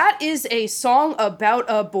 That is a song about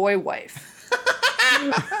a boy wife.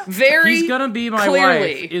 Very He's gonna be my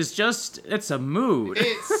clearly. wife is just, it's a mood.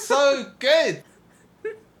 It's so good.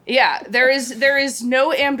 Yeah, there is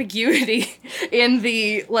no ambiguity in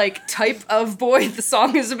the like type of boy the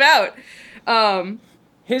song is about.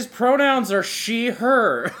 His pronouns are she,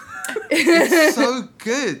 her. It's so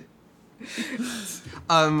good.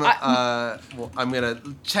 Well, I'm gonna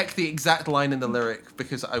check the exact line in the lyric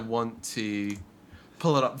because I want to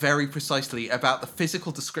pull it up very precisely about the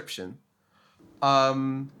physical description.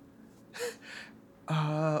 Where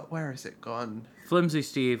is it gone? Flimsy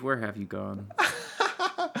Steve, where have you gone?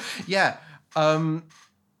 Yeah.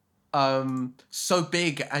 So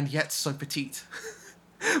big and yet so petite.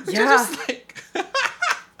 Which Yeah. are just like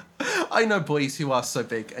I know boys who are so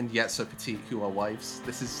big and yet so petite who are wives.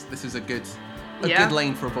 This is a good good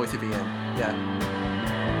lane for a boy to be in. Yeah.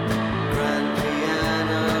 Grand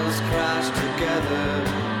pianos crash together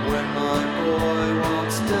when my boy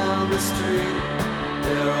walks down the street.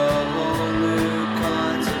 There are whole new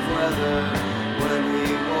kinds of weather when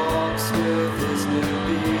he walks with his new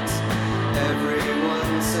beats. Everyone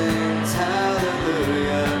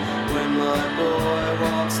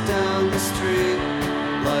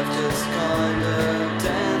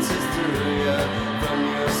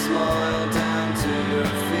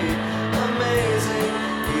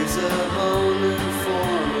a whole new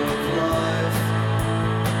form of life.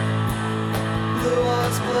 Blue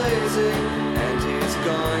eyes blazing, and he's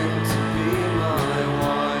going to be my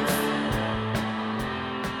wife.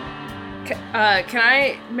 Can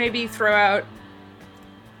I maybe throw out,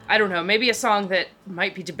 I don't know, maybe a song that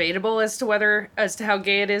might be debatable as to how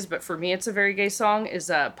gay it is, but for me it's a very gay song,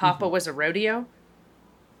 is Papa Was a Rodeo.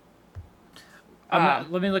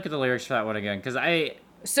 Let me look at the lyrics for that one again, because I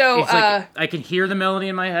can hear the melody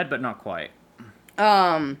in my head, but not quite.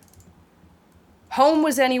 Home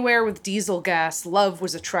was anywhere with diesel gas, love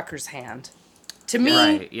was a trucker's hand. To me,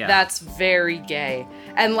 Right, yeah. that's very gay.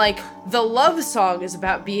 And, like, the love song is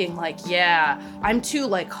about being like, yeah, I'm too,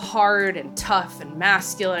 like, hard and tough and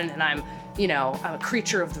masculine, and I'm a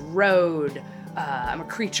creature of the road. I'm a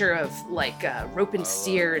creature of, like, rope and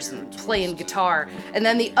steers and playing guitar. And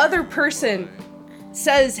then the other person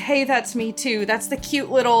says, hey, that's me too. That's the cute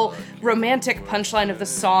little romantic punchline of the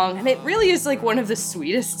song. And it really is like one of the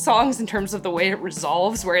sweetest songs in terms of the way it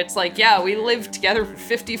resolves, where it's like, yeah, we lived together for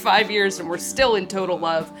 55 years and we're still in total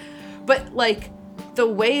love. But like the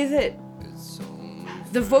way that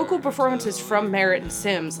the vocal performances from Merritt and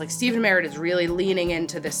Sims, like Stephen Merritt is really leaning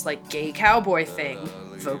into this like gay cowboy thing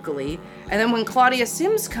vocally. And then when Claudia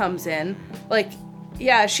Sims comes in, like,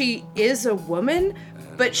 yeah, she is a woman,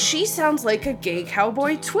 but she sounds like a gay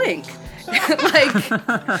cowboy twink. Like,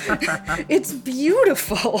 it's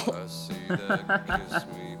beautiful.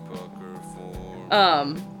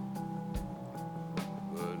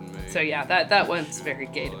 So yeah, that one's very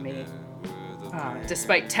gay to me.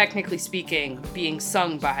 Despite technically speaking being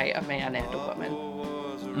sung by a man and a woman.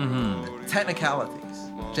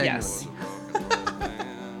 Technicalities. Genuinely. Yes.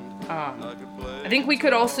 I think we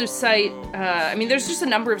could also cite, there's just a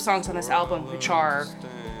number of songs on this album which are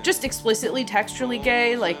just explicitly texturally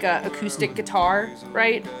gay, like Acoustic Guitar,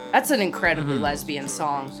 right? That's an incredibly lesbian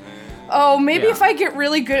song. Oh, maybe if I get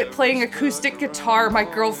really good at playing acoustic guitar, my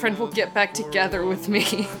girlfriend will get back together with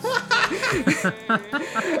me.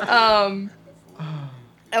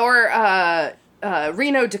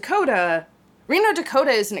 Reno, Dakota. Reno,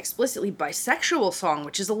 Dakota is an explicitly bisexual song,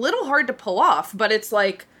 which is a little hard to pull off, but it's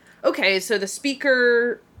like, okay, so the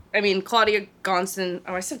speaker, Claudia Gonson,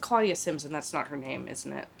 I said Claudia Simpson, that's not her name,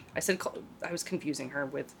 isn't it? I was confusing her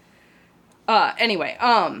with,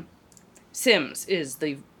 Sims is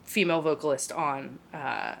the female vocalist on,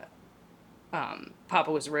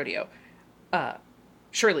 Papa Was a Rodeo.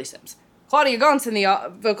 Shirley Sims. Claudia Gonson,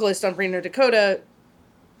 the vocalist on Reno, Dakota,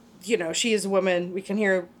 she is a woman. We can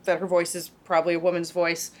hear that her voice is probably a woman's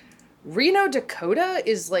voice. Reno, Dakota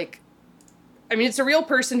is like, it's a real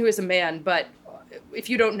person who is a man, but if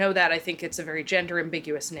you don't know that, I think it's a very gender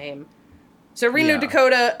ambiguous name. So Reno,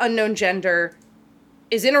 Dakota, unknown gender,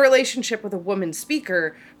 is in a relationship with a woman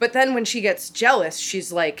speaker, but then when she gets jealous,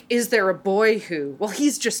 she's like, is there a boy who? Well,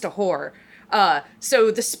 he's just a whore.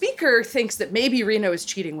 So the speaker thinks that maybe Reno is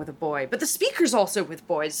cheating with a boy, but the speaker's also with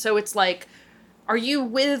boys, so it's like, are you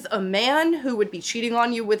with a man who would be cheating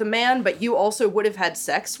on you with a man, but you also would have had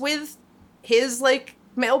sex with his, like,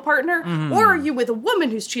 male partner? Mm-hmm. Or are you with a woman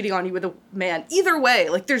who's cheating on you with a man? Either way,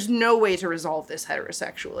 like, there's no way to resolve this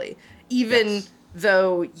heterosexually. Even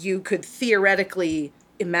though you could theoretically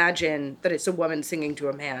imagine that it's a woman singing to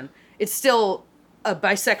a man, it's still a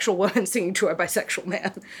bisexual woman singing to a bisexual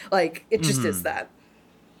man. Like, it just is that.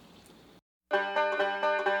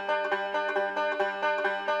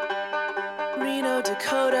 Reno,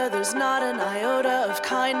 Dakota, there's not an iota of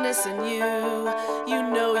kindness in you. You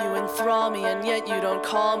know you enthrall me, and yet you don't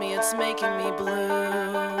call me. It's making me blue.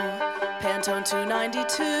 Pantone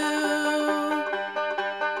 292.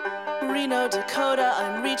 Reno, Dakota,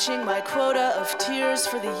 I'm reaching my quota of tears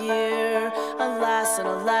for the year. Alas and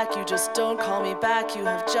alack, you just don't call me back. You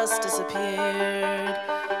have just disappeared.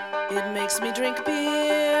 It makes me drink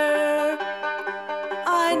beer.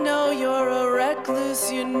 I know you're a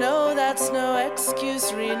recluse, you know that's no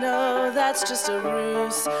excuse, Reno, that's just a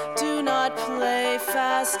ruse. Do not play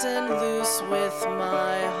fast and loose with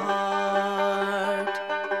my heart.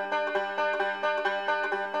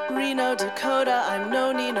 Reno, Dakota, I'm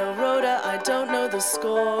no Nino Rhoda, I don't know the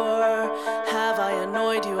score. Have I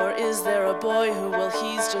annoyed you, or is there a boy who, well,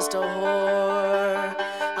 he's just a whore?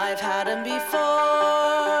 I've had him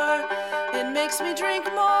before, it makes me drink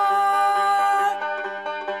more.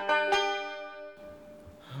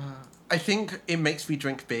 I think It Makes Me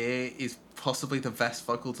Drink Beer is possibly the best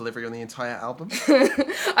vocal delivery on the entire album.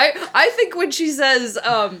 I think when she says,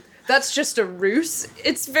 that's just a ruse,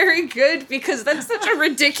 it's very good because that's such a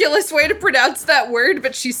ridiculous way to pronounce that word,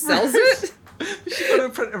 but she sells it. She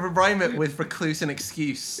got to rhyme it with recluse and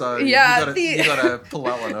excuse, so Yeah, you gotta pull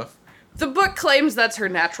that one off. The book claims that's her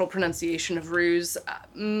natural pronunciation of ruse.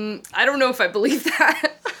 I don't know if I believe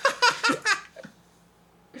that.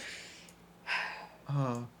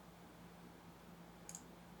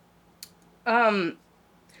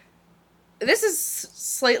 This is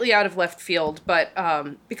slightly out of left field, but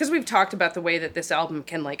because we've talked about the way that this album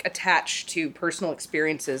can like attach to personal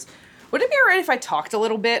experiences, would it be alright if I talked a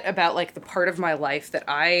little bit about like the part of my life that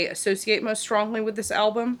I associate most strongly with this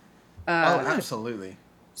album? Oh, absolutely.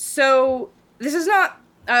 So this is not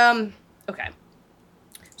okay.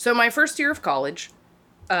 So my first year of college,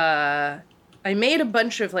 I made a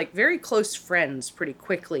bunch of like very close friends pretty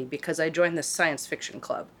quickly because I joined this science fiction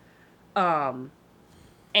club.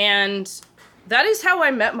 And that is how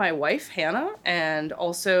I met my wife, Hannah, and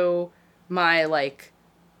also my like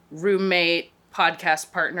roommate,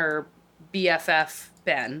 podcast partner, BFF,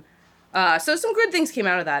 Ben. So some good things came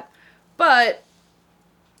out of that. But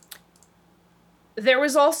there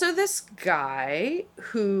was also this guy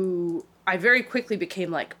who I very quickly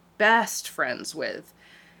became like best friends with.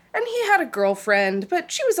 And he had a girlfriend,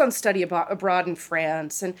 but she was on study abroad in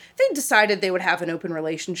France, and they decided they would have an open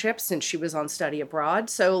relationship since she was on study abroad.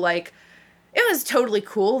 So, like, it was totally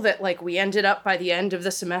cool that, like, we ended up by the end of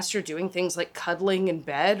the semester doing things like cuddling in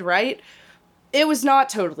bed, right? It was not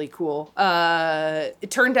totally cool.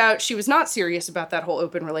 It turned out she was not serious about that whole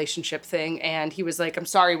open relationship thing, and he was like, I'm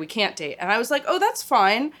sorry, we can't date. And I was like, oh, that's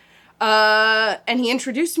fine. And he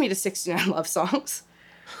introduced me to 69 Love Songs.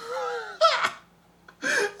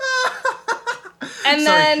 And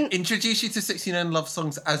then introduce you to 69 Love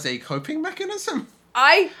Songs as a coping mechanism?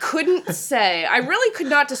 I couldn't say. I really could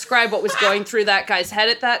not describe what was going through that guy's head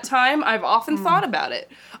at that time. I've often thought about it.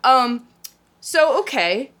 So,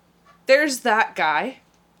 okay, there's that guy.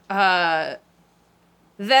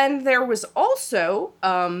 Then there was also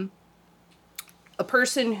a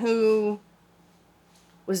person who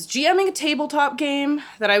was GMing a tabletop game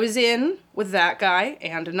that I was in with that guy,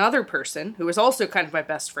 and another person who was also kind of my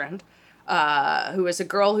best friend, who was a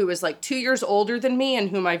girl who was like 2 years older than me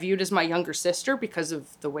and whom I viewed as my younger sister because of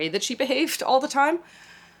the way that she behaved all the time.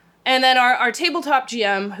 And then our tabletop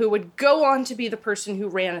GM, who would go on to be the person who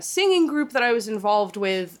ran a singing group that I was involved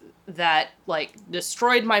with that, like,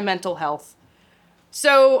 destroyed my mental health.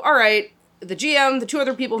 So, all right, the GM, the two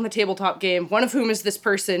other people in the tabletop game, one of whom is this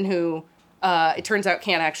person who, it turns out,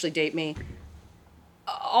 can't actually date me.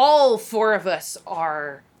 All four of us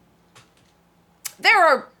are...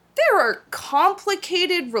 There are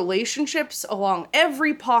complicated relationships along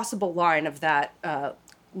every possible line of that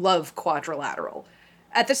love quadrilateral.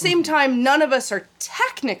 At the same time, none of us are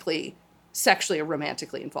technically sexually or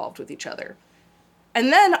romantically involved with each other.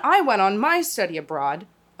 And then I went on my study abroad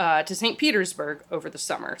to St. Petersburg over the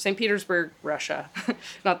summer. St. Petersburg, Russia.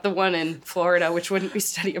 Not the one in Florida, which wouldn't be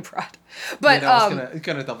study abroad. But I was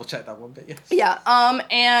gonna double check that one, but yes. Yeah,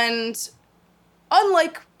 and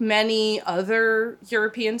unlike many other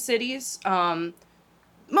European cities,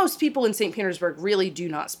 most people in St. Petersburg really do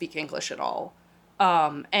not speak English at all.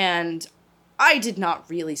 And I did not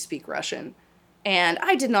really speak Russian. And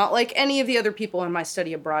I did not like any of the other people in my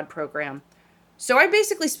study abroad program. So I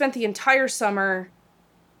basically spent the entire summer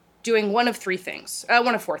doing one of four things.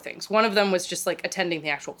 One of them was just like attending the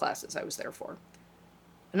actual classes I was there for.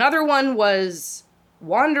 Another one was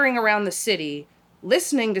wandering around the city,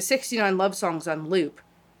 listening to 69 Love Songs on loop.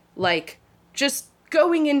 Like, just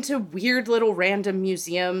going into weird little random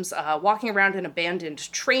museums, walking around an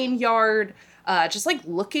abandoned train yard, just like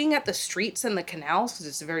looking at the streets and the canals, because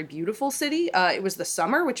it's a very beautiful city. It was the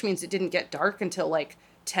summer, which means it didn't get dark until like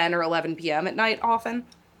 10 or 11 p.m. at night often.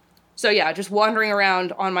 So yeah, just wandering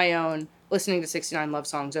around on my own, listening to 69 Love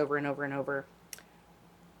Songs over and over and over.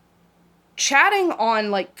 Chatting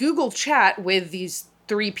on like Google Chat with these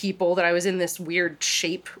three people that I was in this weird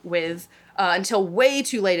shape with until way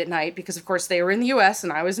too late at night, because of course they were in the US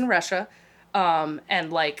and I was in Russia.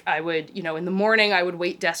 And like I would, in the morning I would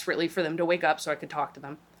wait desperately for them to wake up so I could talk to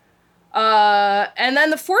them. And then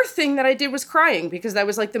the fourth thing that I did was crying, because that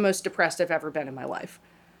was like the most depressed I've ever been in my life.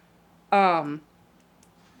 And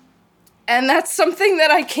that's something that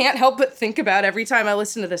I can't help but think about every time I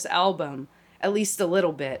listen to this album, at least a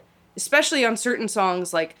little bit, especially on certain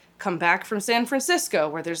songs like Come Back from San Francisco,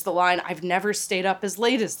 where there's the line, I've never stayed up as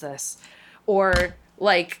late as this. Or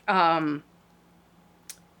like,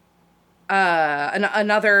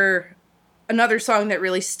 another song that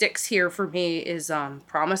really sticks here for me is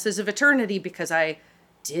Promises of Eternity, because I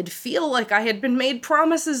did feel like I had been made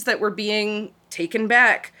promises that were being taken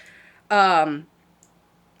back.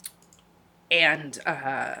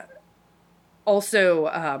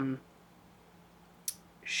 Also,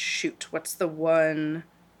 what's the one?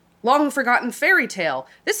 Long Forgotten Fairy Tale.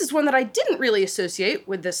 This is one that I didn't really associate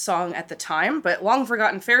with this song at the time, but Long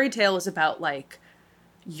Forgotten Fairy Tale is about, like,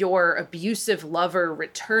 your abusive lover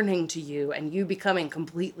returning to you and you becoming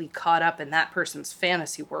completely caught up in that person's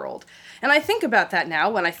fantasy world. And I think about that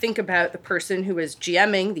now when I think about the person who was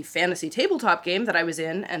GMing the fantasy tabletop game that I was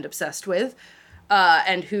in and obsessed with,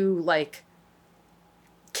 and who, like,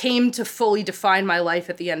 came to fully define my life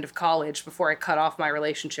at the end of college before I cut off my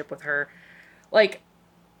relationship with her. Like,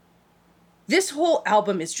 this whole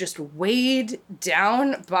album is just weighed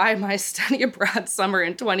down by my study abroad summer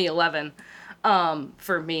in 2011.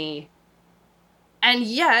 For me. And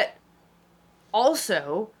yet,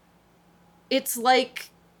 also, it's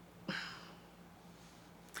like,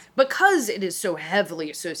 because it is so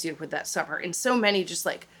heavily associated with that summer in so many just,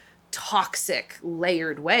 like, toxic,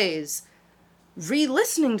 layered ways,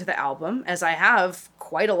 re-listening to the album, as I have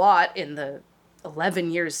quite a lot in the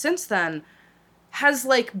 11 years since then, has,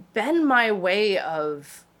 like, been my way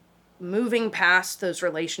of moving past those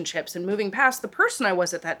relationships and moving past the person I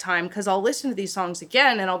was at that time, because I'll listen to these songs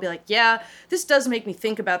again and I'll be like, yeah, this does make me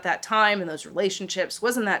think about that time and those relationships.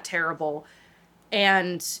 Wasn't that terrible?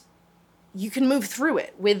 And you can move through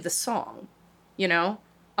it with the song, you know?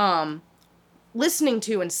 Listening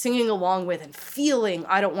to and singing along with and feeling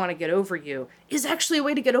I Don't Want to Get Over You is actually a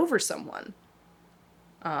way to get over someone.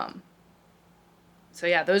 So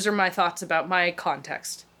yeah, those are my thoughts about my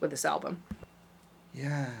context with this album.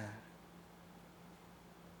 Yeah.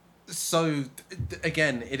 So,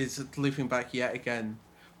 again, it is looping back yet again.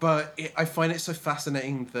 But I find it so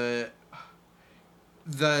fascinating that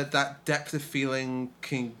that depth of feeling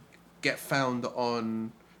can get found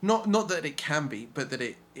on... Not that it can be, but that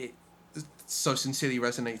it so sincerely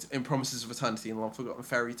resonates in Promises of Eternity and Long Forgotten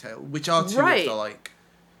Fairy Tale, which are two of the, like,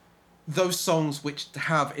 those songs which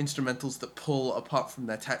have instrumentals that pull apart from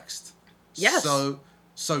their text. Yes. So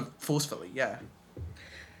forcefully, yeah.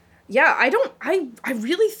 Yeah, I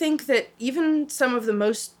really think that even some of the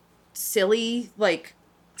most silly, like,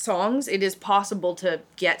 songs, it is possible to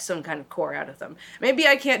get some kind of core out of them. Maybe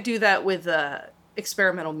I can't do that with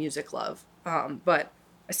Experimental Music Love, but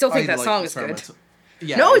I still think that like song is good.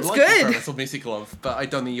 Yeah, No, it's like good. Experimental Music Love, but I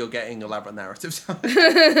don't think you're getting elaborate narratives.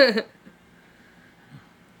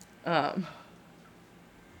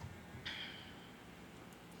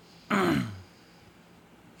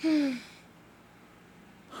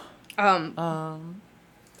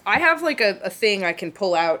 I have, like, a thing I can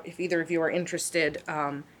pull out if either of you are interested.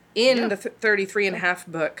 In the 33 and a half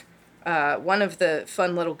book, one of the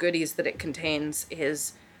fun little goodies that it contains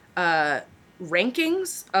is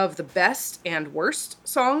rankings of the best and worst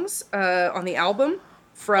songs on the album.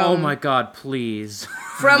 From, Oh my god, please.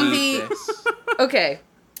 From Need the... this. Okay.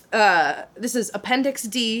 This is Appendix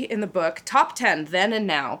D in the book, Top 10 Then and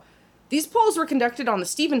Now. These polls were conducted on the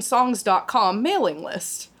StephenSongs.com mailing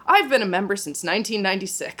list. I've been a member since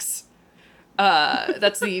 1996.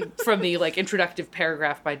 That's from the, like, introductive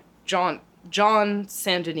paragraph by John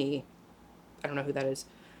Sandini. I don't know who that is.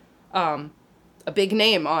 A big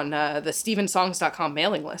name on the StephenSongs.com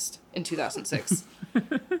mailing list in 2006.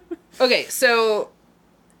 Okay, so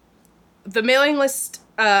the mailing list,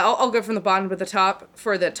 I'll go from the bottom to the top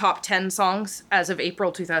for the top 10 songs as of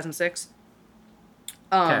April 2006.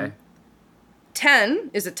 Okay.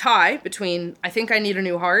 10 is a tie between I Think I Need a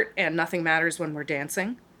New Heart and Nothing Matters When We're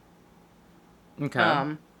Dancing.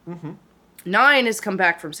 Okay. 9 is Come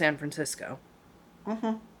Back from San Francisco.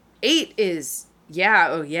 8 is Yeah,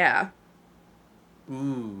 Oh Yeah.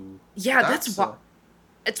 Ooh. Yeah, that's a-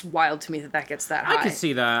 it's wild to me that gets that high. I could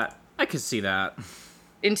see that.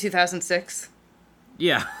 In 2006.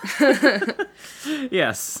 Yeah.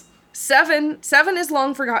 Yes. 7 is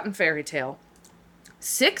Long Forgotten Fairy Tale.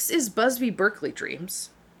 6 is Busby Berkeley Dreams.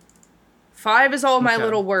 5 is All My Okay.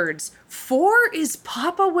 Little Words. 4 is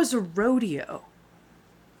Papa Was a Rodeo.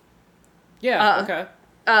 Yeah,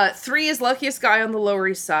 okay. 3 is Luckiest Guy on the Lower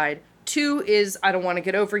East Side. 2 is I Don't Want to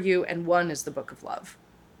Get Over You. And 1 is The Book of Love.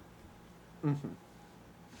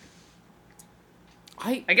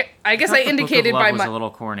 I guess I indicated by was my... a little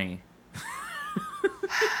corny.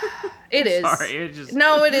 It is. Sorry, it just...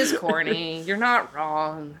 No, it is corny. You're not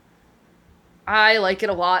wrong. I like it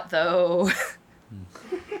a lot, though.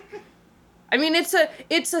 I mean, it's a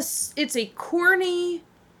corny,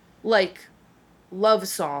 like, love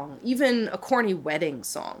song, even a corny wedding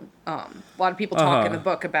song. A lot of people talk in the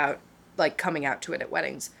book about, like, coming out to it at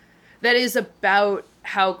weddings. That is about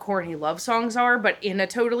how corny love songs are, but in a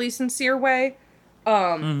totally sincere way.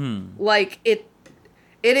 Like, it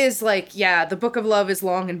is like, yeah, the Book of Love is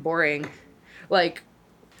long and boring. Like,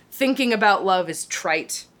 thinking about love is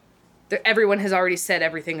trite. Everyone has already said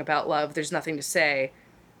everything about love. There's nothing to say.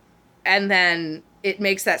 and then it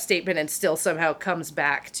makes that statement and still somehow comes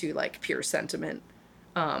back to like pure sentiment,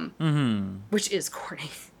 which is corny.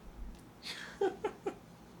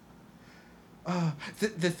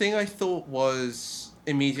 The thing I thought was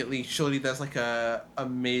immediately, surely there's like a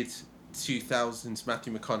mid 2000s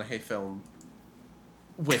Matthew McConaughey film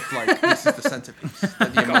with like this is the centerpiece,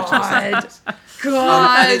 the emotional centerpiece.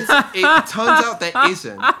 God. It turns out there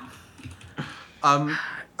isn't.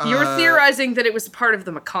 You were theorizing that it was part of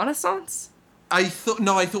the reconnaissance? I thought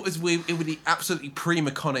it would be absolutely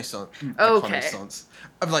pre-reconnaissance. Okay.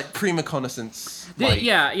 Like pre-reconnaissance.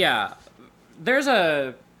 Yeah. There was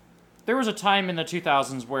a time in the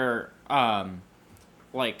 2000s where,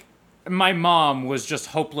 like, my mom was just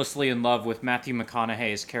hopelessly in love with Matthew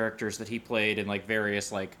McConaughey's characters that he played in, like,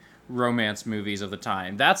 various, like, romance movies of the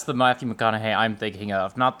time. That's the Matthew McConaughey I'm thinking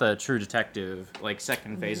of, not the True Detective, like,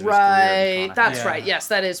 second phase of his career. Right, that's Yeah. right. Yes,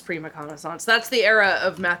 that is pre-reconnaissance. That's the era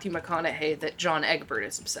of Matthew McConaughey that John Egbert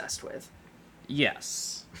is obsessed with.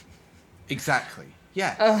 Yes. Exactly.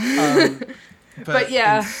 Yeah. But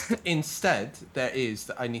yeah. Instead, there is.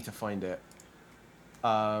 I need to find it.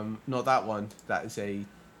 Not that one. That is a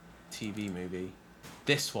TV movie.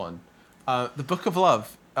 This one. The Book of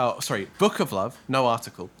Love. Oh, sorry. Book of Love. No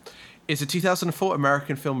article. Is a 2004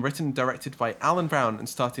 American film written and directed by Alan Brown and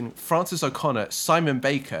starring Frances O'Connor, Simon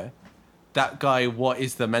Baker, that guy, What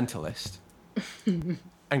is the Mentalist,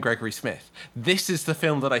 and Gregory Smith. This is the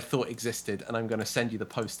film that I thought existed, and I'm going to send you the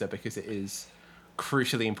poster because it is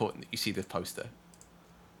crucially important that you see this poster.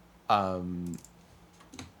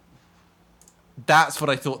 That's what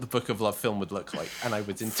I thought the Book of Love film would look like, and I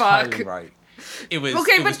was entirely Fuck. right. It was.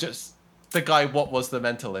 Okay, it was but- just the guy. What was the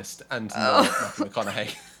Mentalist, and not Matthew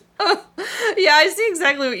McConaughey. Yeah, I see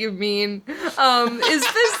exactly what you mean. Does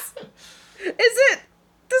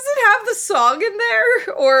it have the song in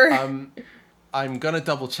there, or? I'm gonna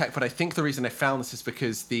double check, but I think the reason I found this is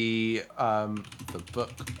because the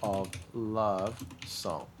Book of Love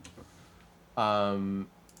song,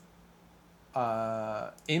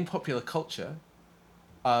 in popular culture,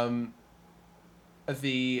 no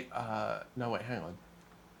wait, hang on.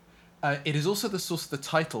 It is also the source of the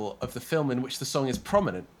title of the film in which the song is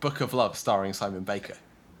prominent, Book of Love, starring Simon Baker.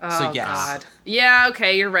 So yes. God. Yeah,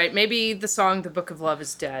 okay, you're right. Maybe the song "The Book of Love"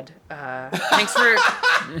 is dead. Thanks for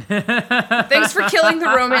killing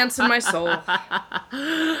the romance in my soul.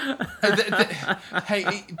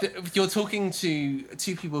 Hey, you're talking to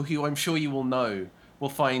two people who I'm sure you will know will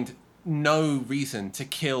find no reason to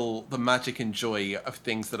kill the magic and joy of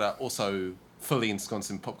things that are also fully ensconced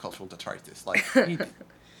in pop cultural detritus. Like,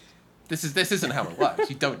 this isn't how it works.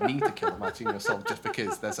 You don't need to kill the magic in your soul just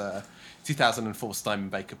because there's a 2004 Simon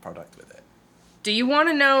Baker product with it. Do you want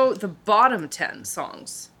to know the bottom 10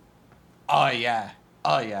 songs? Oh yeah.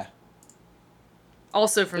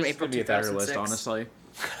 Also from This April could be a better 2006. list, honestly.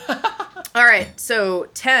 All right, so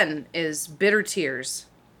 10 is Bitter Tears.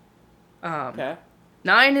 Okay.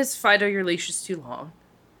 9 is Fido, Your Leash is Too Long.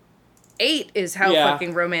 8 is How Yeah.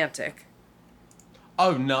 Fucking Romantic.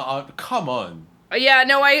 Oh no! Come on. Yeah,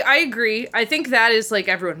 no, I agree. I think that is like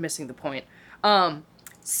everyone missing the point.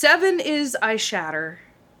 7 is I Shatter.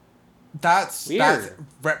 That's Weird.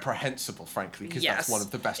 reprehensible, frankly, because Yes. that's one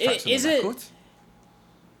of the best tracks on Is the it- record.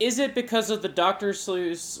 Is it because of the Dr.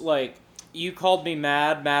 Seuss, like, you called me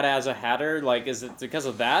mad as a hatter? Like, is it because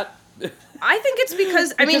of that? I think it's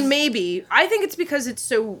because, I mean, Because- maybe. I think it's because it's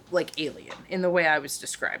so, like, alien in the way I was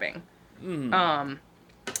describing.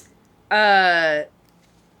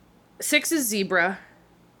 6 is Zebra.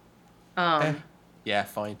 Yeah,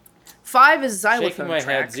 fine. 5 is Shaking Xylophone my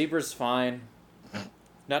Track. head. Zebra's fine.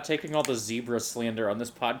 Not taking all the zebra slander on this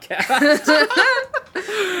podcast.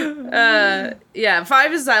 Yeah,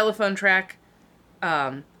 5 is Xylophone Track.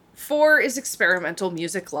 4 is Experimental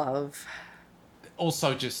Music Love.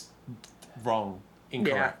 Also, just wrong,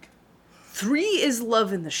 incorrect. 3 is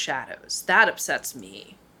Love in the Shadows. That upsets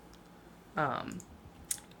me.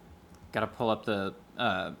 Gotta pull up the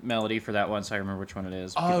melody for that one so I remember which one it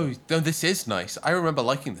is. Oh, no, this is nice. I remember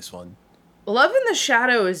liking this one. Love in the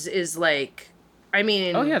Shadows is like, I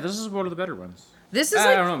mean... Oh yeah, this is one of the better ones. This is I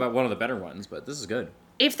like, don't know about one of the better ones, but this is good.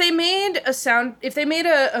 if they made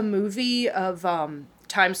a movie of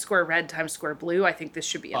Times Square Red, Times Square Blue, I think this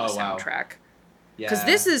should be in the Oh, wow. soundtrack. Yeah. Because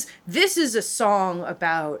this is a song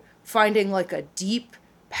about finding like a deep,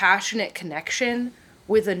 passionate connection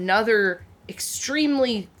with another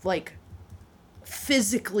extremely like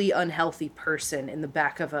physically unhealthy person in the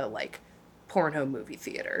back of a like porno movie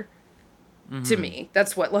theater. To me,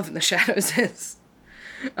 that's what Love in the Shadows is.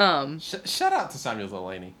 Shout out to Samuel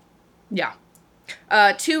Delaney. Yeah.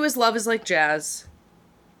 2 is Love is Like Jazz.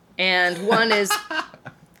 And 1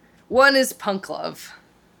 One is Punk Love.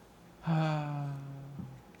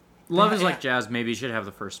 Love is Like Jazz maybe should have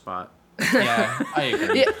the first spot. Yeah, I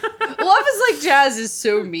agree. Yeah. Love is Like Jazz is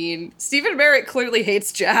so mean. Stephen Merritt clearly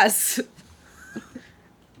hates jazz.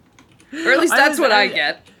 Or at least that's what I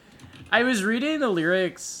get. I was reading the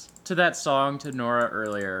lyrics to that song to Nora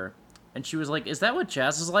earlier, and she was like, "Is that what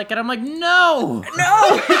jazz is like?" And I'm like, "No,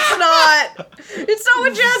 No, it's not. It's not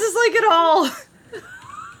what jazz is like at all.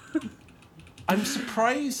 I'm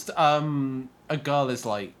surprised a girl is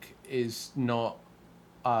like is not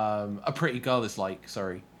a pretty girl is like,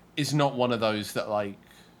 sorry, is not one of those that like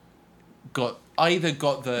got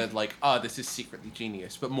the like, this is secretly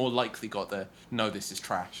genius, but more likely got the no, this is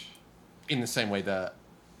trash. In the same way that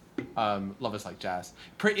Love Is Like Jazz.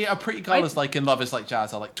 A pretty girl is like in Love Is Like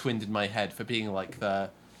Jazz are like twinned in my head for being like the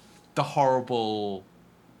horrible,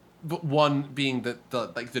 but one being the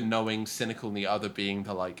like the knowing, cynical, and the other being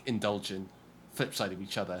the like indulgent flip side of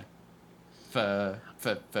each other for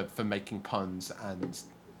making puns and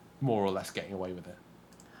more or less getting away with it.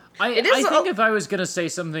 I think if I was gonna say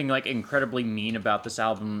something like incredibly mean about this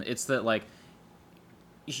album, it's that like,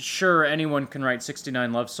 sure, anyone can write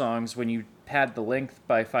 69 love songs when you pad the length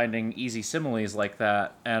by finding easy similes like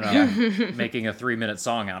that and making a 3-minute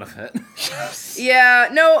song out of it. Yeah,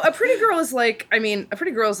 no, A Pretty Girl is like,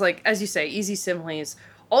 as you say, easy similes.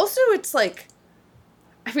 Also, it's like,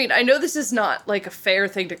 I mean, I know this is not, like, a fair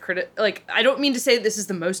thing to like, I don't mean to say this is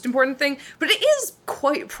the most important thing, but it is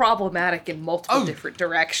quite problematic in multiple different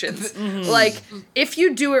directions. Like, if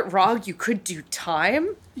you do it wrong, you could do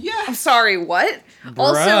time. Yeah. I'm sorry, what?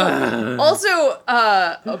 Also,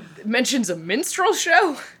 mentions a minstrel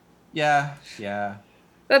show. Yeah.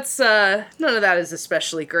 That's, none of that is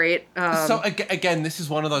especially great. So again, this is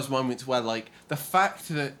one of those moments where like the fact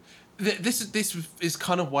that this is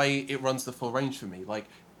kind of why it runs the full range for me. Like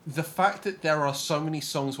the fact that there are so many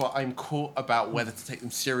songs where I'm caught about whether to take them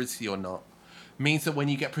seriously or not means that when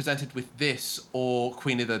you get presented with this or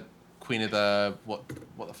Queen of the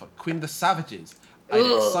Savages,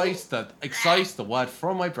 it excised the word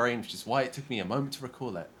from my brain, which is why it took me a moment to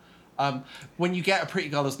recall it. When you get A Pretty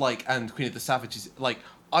Girl Is Like and Queen of the Savages, like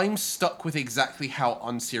I'm stuck with exactly how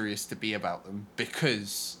unserious to be about them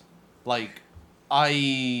because, like,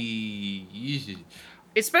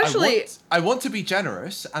 Especially, I want to be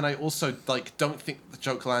generous, and I also like don't think the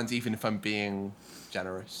joke lands even if I'm being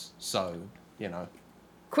generous. So, you know,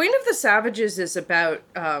 Queen of the Savages is about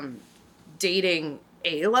dating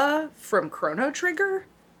Ayla from Chrono Trigger.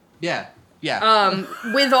 Yeah.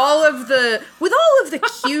 With all of the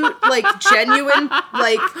cute, like genuine,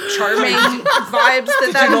 like charming vibes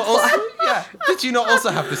that implies. Did you not also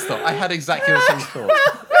have this thought? I had exactly the same thought.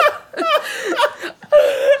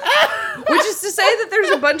 Which is to say that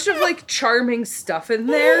there's a bunch of like charming stuff in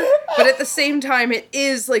there, but at the same time, it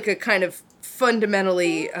is like a kind of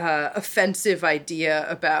fundamentally offensive idea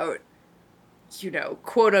about, you know,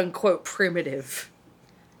 quote unquote primitive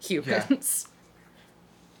humans.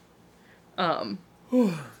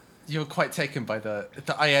 You're quite taken by the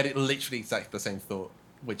I had it literally exactly the same thought,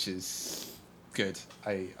 which is good.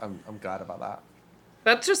 I'm glad about that.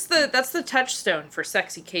 That's the touchstone for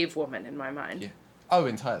sexy cave woman in my mind. Yeah. Oh,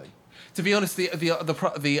 entirely. To be honest,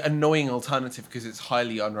 the annoying alternative, because it's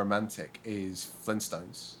highly unromantic, is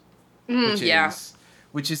Flintstones.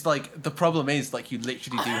 Which is like, the problem is like you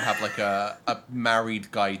literally do have like a married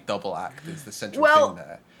guy double act as the central thing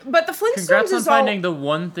there. But the Flintstones Congrats on is finding the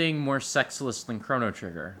one thing more sexless than Chrono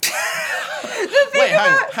Trigger. Wait,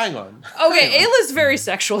 hang on. Okay, Ayla's very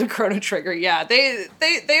sexual in Chrono Trigger. Yeah, they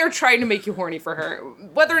are trying to make you horny for her.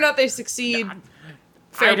 Whether or not they succeed,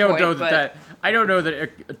 I don't know that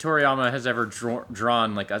Toriyama has ever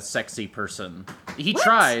drawn like a sexy person. He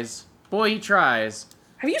tries. Boy, he tries.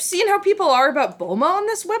 Have you seen how people are about Bulma on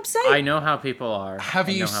this website? I know how people are. Have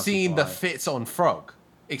you seen the fits on Frog?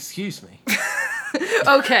 Excuse me.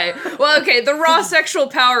 Okay. Well, okay. The raw sexual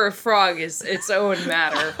power of Frog is its own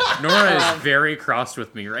matter. Nora is very crossed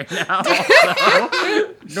with me right now.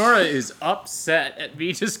 So. Nora is upset at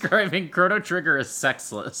me describing Chrono Trigger as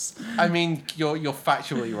sexless. I mean, you're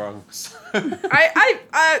factually wrong.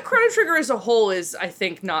 Chrono Trigger as a whole is, I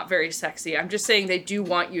think, not very sexy. I'm just saying they do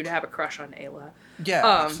want you to have a crush on Ayla.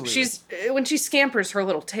 Yeah, absolutely. When she scampers, her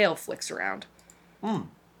little tail flicks around.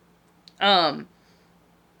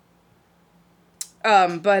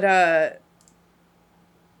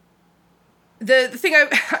 the thing I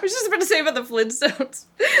was just about to say about the Flintstones,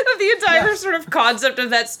 that the entire sort of concept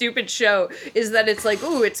of that stupid show is that it's like,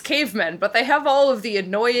 ooh, it's cavemen, but they have all of the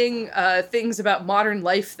annoying things about modern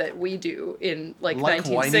life that we do in like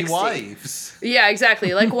 1960. Whiny wives. Yeah,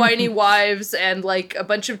 exactly. Like whiny wives and like a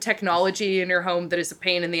bunch of technology in your home that is a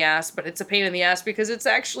pain in the ass, but it's a pain in the ass because it's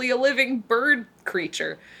actually a living bird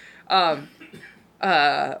creature.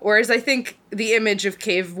 Whereas I think the image of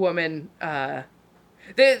cave woman,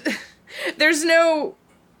 there's no...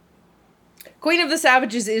 Queen of the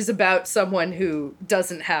Savages is about someone who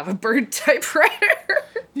doesn't have a bird typewriter.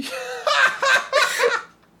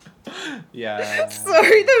 Yeah.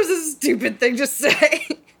 Sorry, that was a stupid thing to say.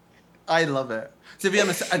 I love it. To be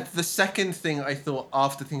honest, the second thing I thought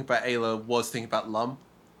after thinking about Ayla was thinking about Lum.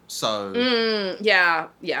 So... Yeah,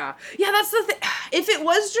 that's the thing. If it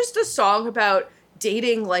was just a song about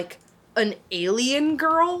dating, like, an alien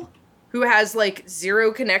girl who has, like,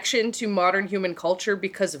 zero connection to modern human culture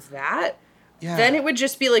because of that, then it would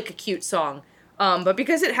just be, like, a cute song. But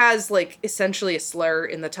because it has, like, essentially a slur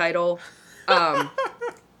in the title,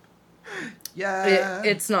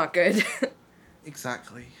 it's not good.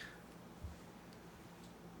 Exactly.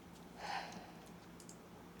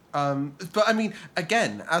 But I mean,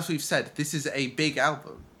 again, as we've said, this is a big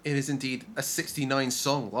album. It is indeed a 69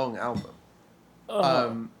 song long album.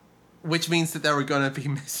 Which means that there are going to be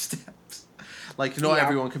missteps. Like, not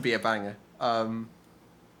everyone can be a banger. But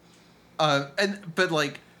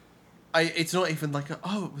like, it's not even like, it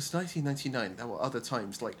was 1999. There were other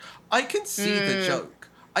times. Like, I can see the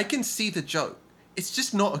joke. It's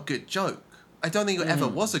just not a good joke. I don't think it ever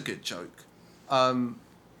was a good joke. A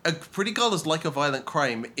Pretty Girl Is Like a Violent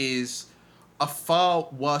Crime is a far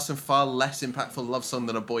worse and far less impactful love song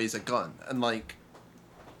than A Boy Is a Gun. And, like,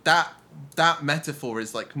 that metaphor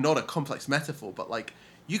is, like, not a complex metaphor, but, like,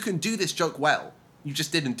 you can do this joke well. You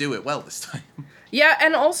just didn't do it well this time. Yeah,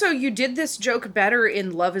 and also you did this joke better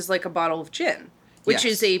in Love Is Like a Bottle of Gin, which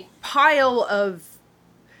is a pile of...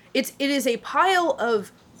 It is a pile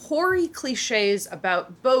of hoary cliches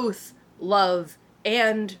about both love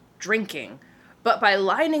and drinking. But by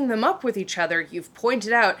lining them up with each other, you've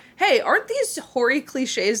pointed out, hey, aren't these hoary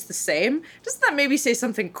cliches the same? Doesn't that maybe say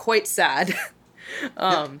something quite sad?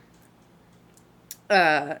 So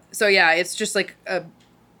yeah, it's just like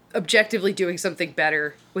objectively doing something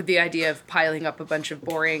better with the idea of piling up a bunch of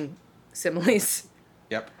boring similes.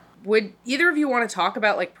 Yep. Would either of you want to talk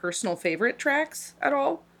about like personal favorite tracks at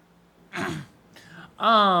all?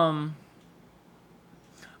 I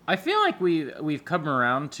feel like we've come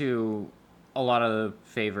around to a lot of the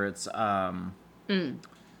favorites.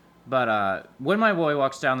 But When My Boy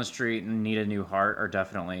Walks Down the Street and Need a New Heart are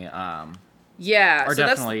definitely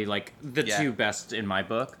definitely like the two best in my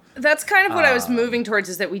book. That's kind of what I was moving towards,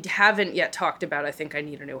 is that we haven't yet talked about I Think I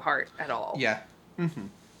Need a New Heart at all. Yeah. Mm-hmm.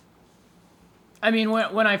 I mean,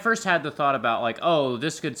 when I first had the thought about, like, oh,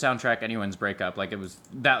 this could soundtrack anyone's breakup, like, it was,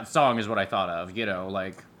 that song is what I thought of, you know,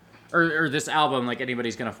 like, or this album, like,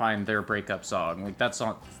 anybody's gonna find their breakup song. Like, that's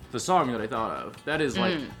not the song that I thought of. That is,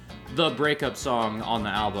 like, the breakup song on the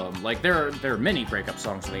album. Like, there are many breakup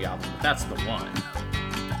songs on the album, but that's the one.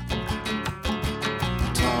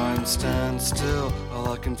 Time stands still,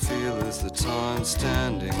 all I can feel is the time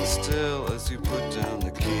standing still as you put down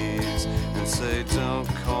the keys and say, don't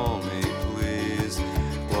call me, please,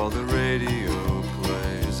 while the radio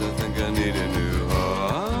plays. I think I need a new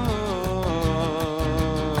heart.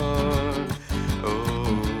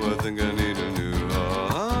 Oh, I think I need a new heart.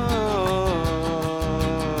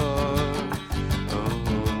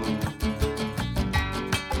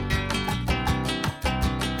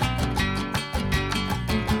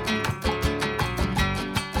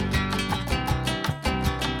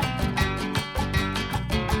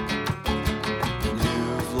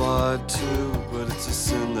 Too, but it's a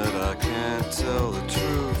sin that I can't tell the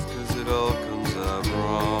truth, 'cause it all comes out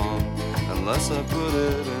wrong unless I put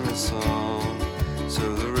it in a song.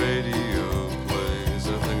 So the radio plays,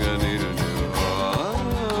 I think I need a new heart.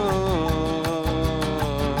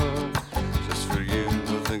 Just for you,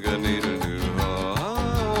 I think I need a new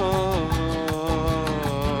heart.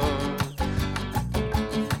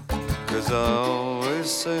 'Cause I always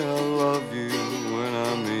say I love you when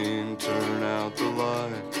I mean turn out the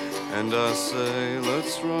light. And I say,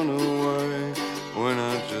 let's run away when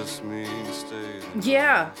I just mean stay.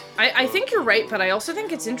 Yeah, I think you're right, but I also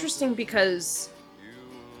think it's interesting because,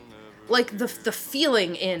 like, the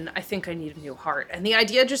feeling in I Think I Need a New Heart, and the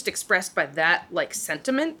idea just expressed by that, like,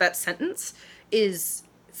 sentiment, that sentence,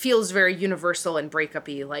 feels very universal and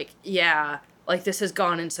breakup-y. Like, yeah, like, this has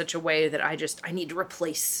gone in such a way that I need to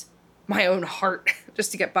replace my own heart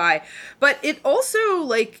just to get by. But it also,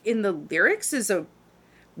 like, in the lyrics is a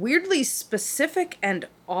weirdly specific and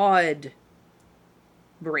odd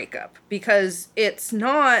breakup, because it's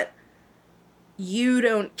not you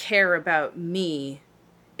don't care about me,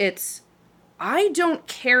 it's I don't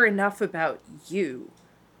care enough about you.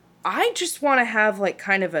 I just want to have, like,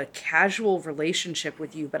 kind of a casual relationship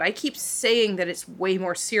with you, but I keep saying that it's way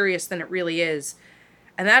more serious than it really is.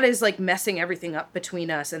 And that is, like, messing everything up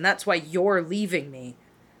between us, and that's why you're leaving me.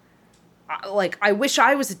 I wish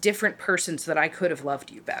I was a different person so that I could have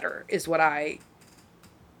loved you better, is what I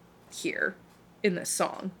hear in this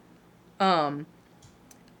song. And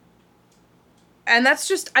that's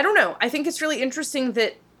just, I don't know. I think it's really interesting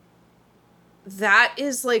that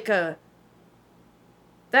is, like, that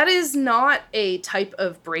is not a type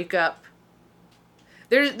of breakup.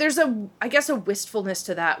 There's I guess a wistfulness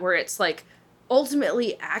to that, where it's like,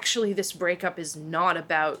 ultimately, actually, this breakup is not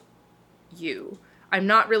about you. I'm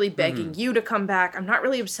not really begging you to come back. I'm not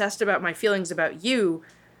really obsessed about my feelings about you.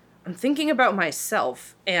 I'm thinking about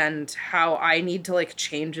myself and how I need to, like,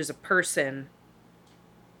 change as a person.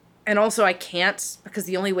 And also I can't, because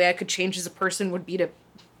the only way I could change as a person would be to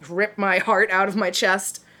rip my heart out of my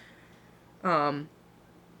chest. I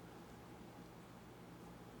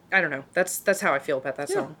don't know. That's how I feel about that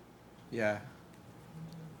song. Yeah.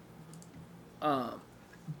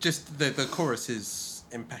 Just the chorus is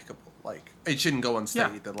impeccable. Like, it shouldn't go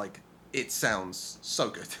unstated that, like, it sounds so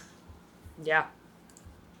good. Yeah.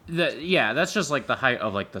 That's just, like, the height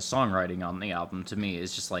of, like, the songwriting on the album to me,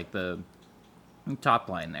 is just, like, the top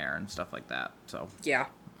line there and stuff like that. So Yeah.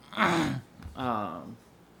 Yeah.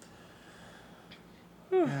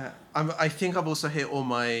 I think I've also hit all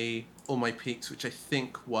my peaks, which I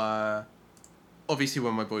think were obviously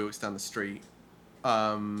When My Boy Walks Down the Street,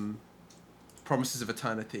 Promises of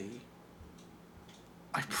Eternity.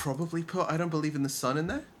 I probably put I Don't Believe in the Sun in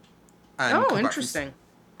there. And Oh, interesting.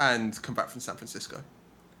 Come Back from San Francisco.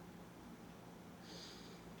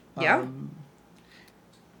 Yeah.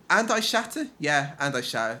 And I Shatter. Yeah, And I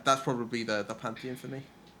Shatter. That's probably the pantheon for me.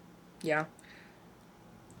 Yeah.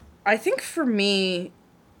 I think for me,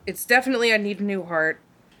 it's definitely I Need a New Heart.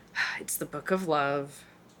 It's The Book of Love.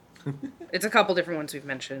 It's a couple different ones we've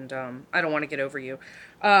mentioned. I Don't Want to Get Over You.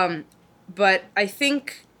 But I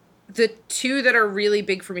think the two that are really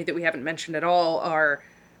big for me that we haven't mentioned at all are,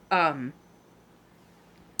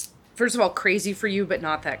 first of all, Crazy for You, but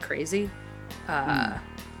Not That Crazy.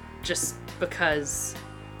 Just because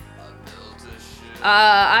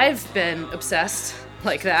I've been obsessed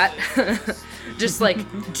like that. Just,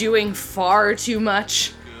 like, doing far too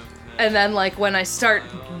much. And then, like, when I start,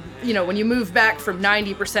 when you move back from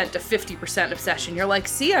 90% to 50% obsession, you're like,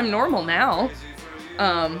 see, I'm normal now.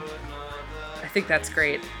 I think that's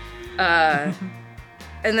great. And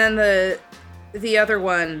then the other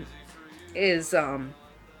one is The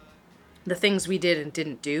Things We Did and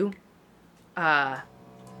Didn't Do. I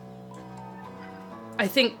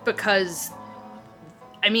think because,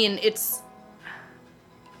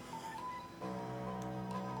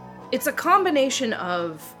 it's a combination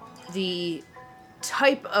of the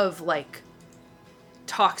type of, like,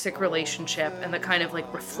 toxic relationship and the kind of,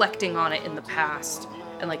 like, reflecting on it in the past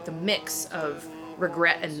and, like, the mix of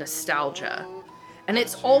regret and nostalgia. And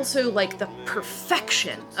it's also, like, the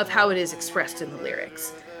perfection of how it is expressed in the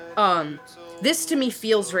lyrics. This to me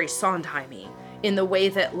feels very Sondheim-y in the way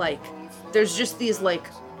that, like, there's just these, like,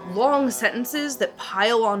 long sentences that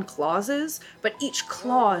pile on clauses, but each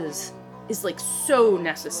clause is, like, so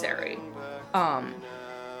necessary.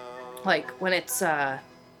 Like, when it's,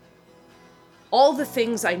 all the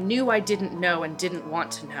things I knew I didn't know and didn't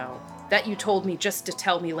want to know, that you told me just to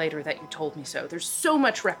tell me later that you told me so. There's so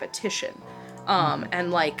much repetition. And,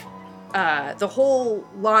 like, the whole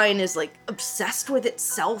line is, like, obsessed with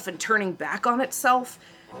itself and turning back on itself.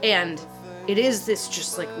 And it is this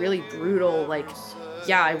just, like, really brutal, like,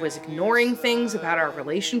 yeah, I was ignoring things about our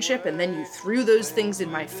relationship, and then you threw those things in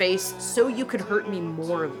my face so you could hurt me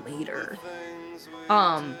more later.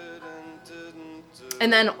 And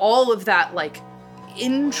then all of that, like,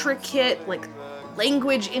 intricate, like,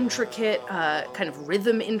 language intricate, kind of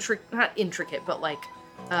rhythm not intricate, but, like,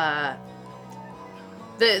 that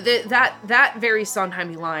very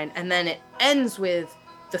Sondheim-y line, and then it ends with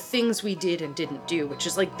The Things We Did and Didn't Do, which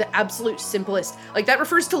is, like, the absolute simplest, like, that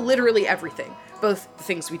refers to literally everything. Both the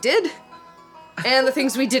things we did and the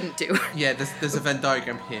things we didn't do. Yeah, there's a Venn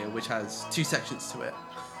diagram here which has two sections to it.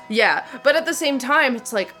 Yeah, but at the same time,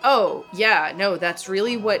 it's like, oh, yeah, no, that's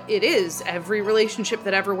really what it is. Every relationship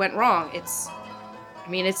that ever went wrong, it's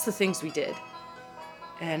the things we did.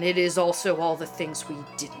 And it is also all the things we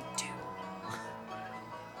didn't do.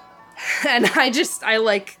 and I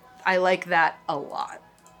like that a lot.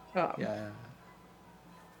 Yeah.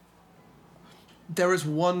 There is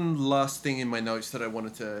one last thing in my notes that I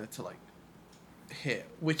wanted to like hit,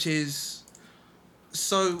 which is,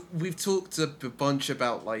 so we've talked a bunch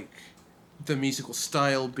about like the musical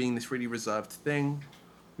style being this really reserved thing.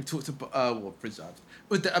 We talked about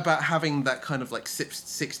about having that kind of like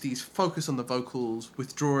 60s focus on the vocals,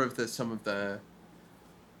 withdraw of some of the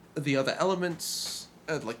other elements.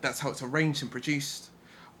 Like that's how it's arranged and produced.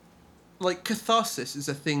 Like catharsis is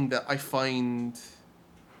a thing that I find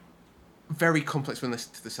very complex when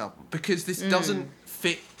listening to this album, because this doesn't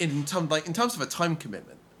fit in terms of a time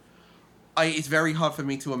commitment. It's very hard for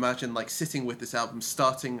me to imagine like sitting with this album,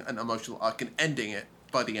 starting an emotional arc and ending it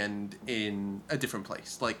by the end in a different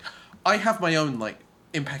place. Like I have my own like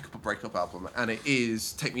impeccable breakup album, and it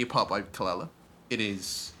is Take Me Apart by Kalela. It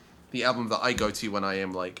is the album that I go to when I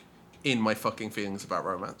am like in my fucking feelings about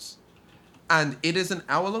romance. And it is an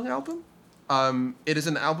hour-long album. It is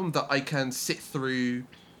an album that I can sit through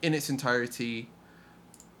in its entirety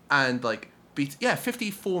and like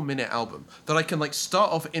 54-minute album that I can like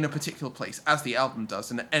start off in a particular place as the album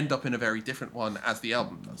does and end up in a very different one as the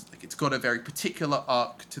album does. Like it's got a very particular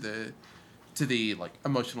arc to the like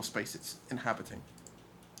emotional space it's inhabiting.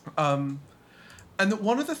 And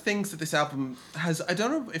one of the things that this album has, I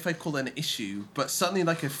don't know if I'd call it an issue, but certainly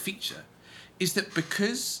like a feature, is that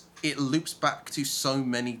because it loops back to so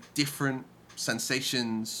many different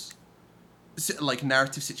sensations, like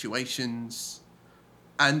narrative situations,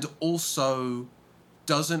 and also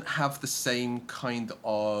doesn't have the same kind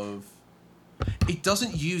of... It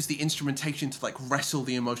doesn't use the instrumentation to like wrestle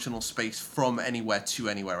the emotional space from anywhere to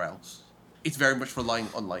anywhere else. It's very much relying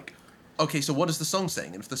on like, okay, so what is the song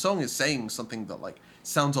saying? And if the song is saying something that like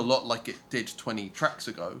sounds a lot like it did 20 tracks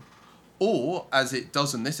ago, or as it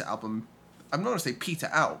does in this album, I'm not going to say peter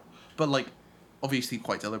out, but like obviously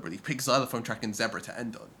quite deliberately pick Xylophone Track and Zebra to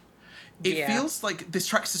end on. It feels like this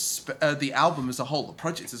track, the album as a whole, the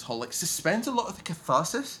project as a whole, like suspends a lot of the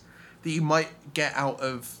catharsis that you might get out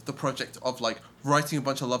of the project of like writing a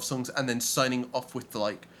bunch of love songs and then signing off with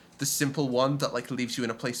the simple one that like leaves you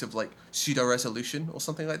in a place of like pseudo resolution or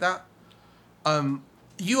something like that.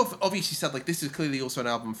 You have obviously said like this is clearly also an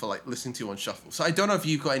album for like listening to on shuffle. So I don't know if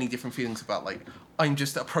you've got any different feelings about like I'm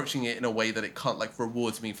just approaching it in a way that it can't like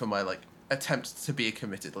reward me for my like attempt to be a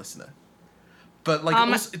committed listener. But like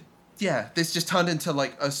also, yeah, this just turned into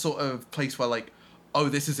like a sort of place where like, oh,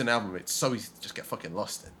 this is an album it's so easy to just get fucking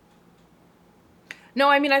lost in. No,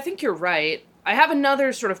 I mean I think you're right. I have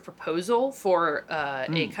another sort of proposal for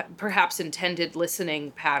a perhaps intended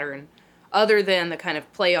listening pattern, other than the kind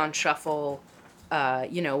of play on shuffle,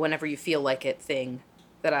 whenever you feel like it thing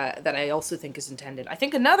that I also think is intended. I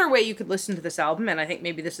think another way you could listen to this album, and I think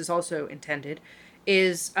maybe this is also intended,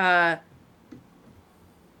 is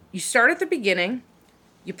you start at the beginning,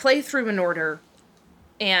 you play through in order,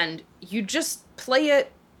 and you just play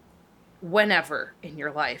it whenever in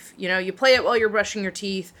your life. You know, you play it while you're brushing your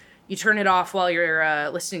teeth, you turn it off while you're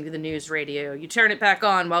listening to the news radio, you turn it back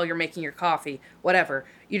on while you're making your coffee, whatever.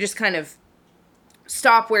 You just kind of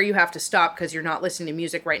stop where you have to stop because you're not listening to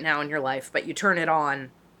music right now in your life, but you turn it on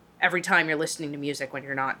every time you're listening to music when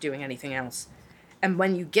you're not doing anything else. And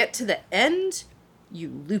when you get to the end,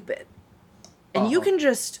 you loop it. And you can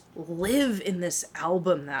just live in this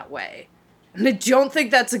album that way. And I don't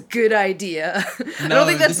think that's a good idea. I don't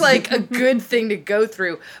think that's like a good thing to go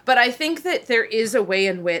through. But I think that there is a way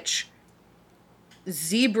in which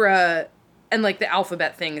Zebra, and like the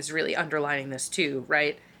alphabet thing is really underlining this too,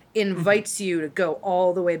 right? Invites you to go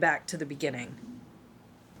all the way back to the beginning.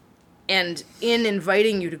 And in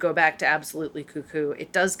inviting you to go back to Absolutely Cuckoo,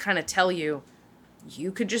 it does kind of tell you,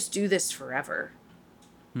 you could just do this forever.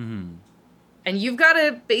 Mm-hmm. And you've got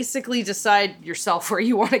to basically decide yourself where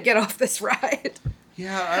you want to get off this ride.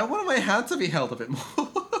 Yeah, I want my hand to be held a bit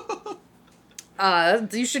more.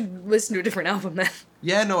 You should listen to a different album then.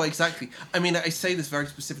 Yeah, no, exactly. I mean, I say this very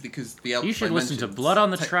specifically because the album you should listen to Blood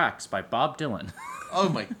on the Tracks by Bob Dylan. Oh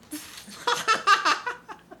my...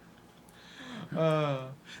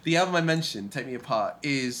 The album I mentioned, Take Me Apart,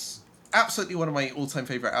 is absolutely one of my all-time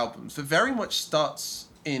favorite albums, but very much starts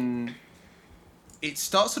in... It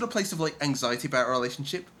starts at a place of like anxiety about a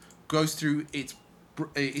relationship, goes through its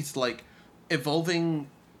like evolving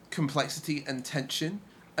complexity and tension,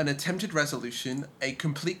 an attempted resolution, a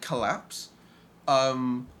complete collapse, a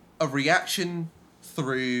reaction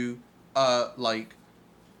through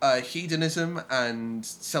hedonism and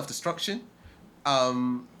self-destruction,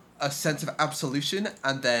 a sense of absolution,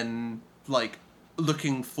 and then like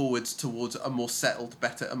looking forwards towards a more settled,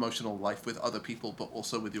 better emotional life with other people, but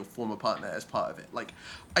also with your former partner as part of it. Like,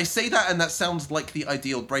 I say that and that sounds like the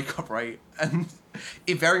ideal breakup, right? And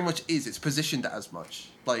it very much is. It's positioned as much.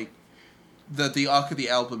 Like, the arc of the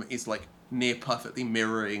album is, like, near perfectly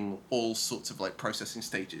mirroring all sorts of, like, processing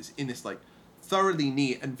stages in this, like, thoroughly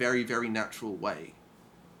neat and very, very natural way.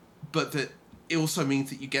 But that it also means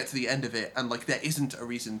that you get to the end of it and, like, there isn't a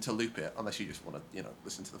reason to loop it unless you just want to, you know,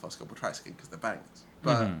 listen to the first couple tracks again because they're bangers.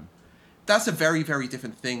 But that's a very, very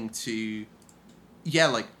different thing to, yeah,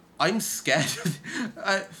 like, I'm scared.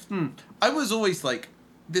 I was always like,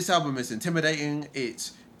 this album is intimidating.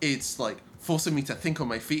 It's like forcing me to think on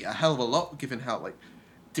my feet a hell of a lot, given how, like,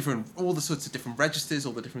 all the sorts of different registers,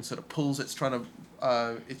 all the different sort of pulls it's trying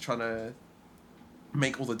to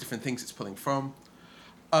make all the different things it's pulling from.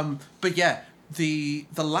 But yeah, the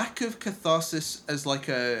lack of catharsis as like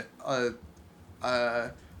I'm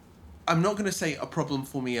not going to say a problem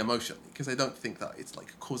for me emotionally, because I don't think that it's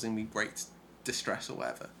like causing me great distress or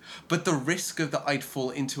whatever. But the risk of that I'd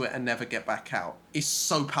fall into it and never get back out is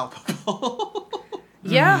so palpable.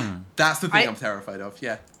 Yeah. That's the thing I'm terrified of.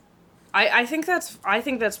 Yeah. I think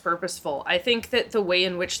that's purposeful. I think that the way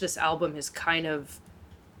in which this album is kind of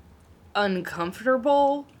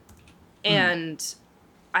uncomfortable and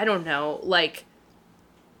I don't know,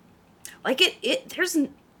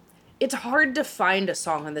 it's hard to find a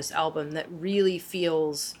song on this album that really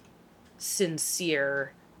feels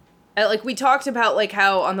sincere. Like, we talked about, like,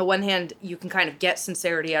 how on the one hand you can kind of get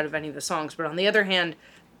sincerity out of any of the songs, but on the other hand,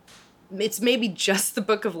 it's maybe just the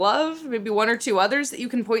Book of Love, maybe one or two others that you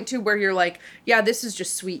can point to where you're like, yeah, this is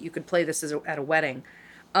just sweet. You could play this at a wedding.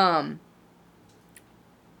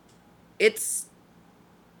 It's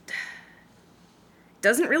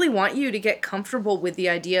doesn't really want you to get comfortable with the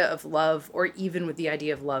idea of love or even with the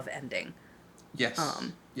idea of love ending. Yes.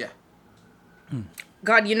 Yeah.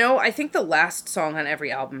 God, you know, I think the last song on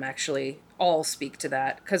every album actually all speak to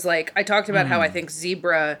that. Because, like, I talked about how I think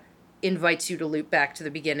Zebra invites you to loop back to the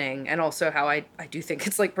beginning, and also how I do think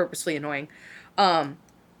it's, like, purposefully annoying.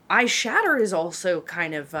 I Shatter is also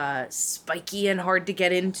kind of spiky and hard to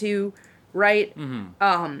get into, right?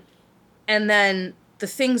 And then The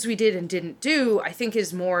Things We Did and Didn't Do, I think,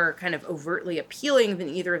 is more kind of overtly appealing than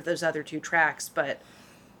either of those other two tracks. But,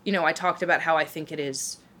 you know, I talked about how I think it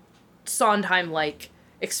is Sondheim-like,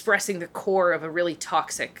 expressing the core of a really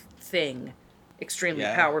toxic thing extremely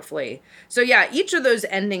powerfully. So yeah, each of those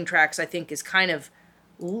ending tracks, I think, is kind of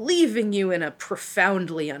leaving you in a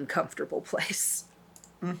profoundly uncomfortable place.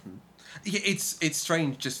 Mm-hmm. Yeah, it's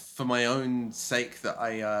strange just for my own sake that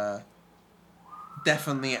I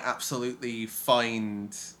definitely absolutely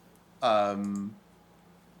find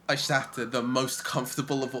I Shatter the most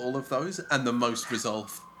comfortable of all of those and the most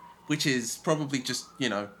resolved, which is probably just, you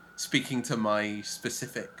know, speaking to my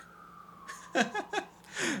specific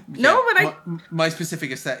my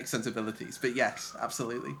specific aesthetic sensibilities. But yes,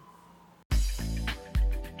 absolutely.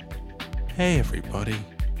 Hey everybody,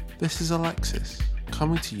 this is Alexis,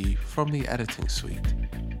 coming to you from the editing suite.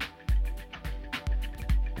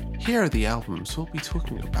 Here are the albums we'll be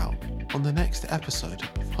talking about on the next episode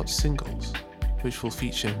of Hot Singles, which will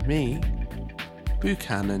feature me,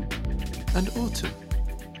 Buchanan, and Autumn.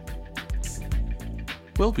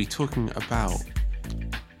 We'll be talking about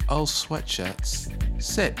Earl Sweatshirt's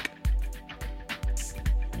Sick,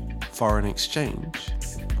 Foreign Exchange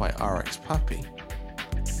by RX Puppy,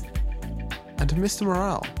 and Mr.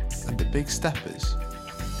 Morale and the Big Steppers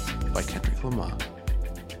by Kendrick Lamar.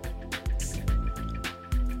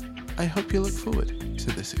 I hope you look forward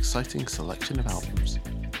to this exciting selection of albums.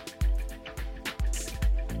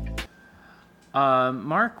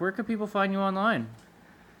 Mark, where can people find you online?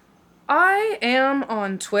 I am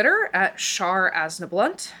on Twitter at Shar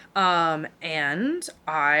Asnablunt, and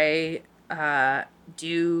I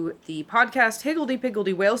do the podcast Higgledy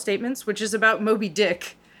Piggledy Whale Statements, which is about Moby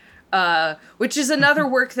Dick, which is another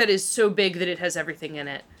work that is so big that it has everything in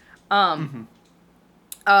it.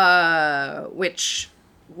 Which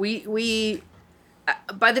we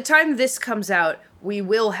by the time this comes out, we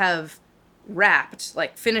will have wrapped,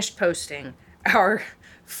 like finished posting, our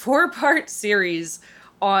 4-part series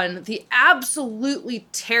on the absolutely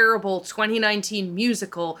terrible 2019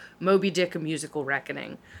 musical Moby Dick: A Musical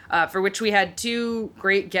Reckoning, for which we had 2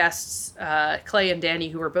 great guests, Clay and Danny,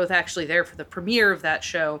 who were both actually there for the premiere of that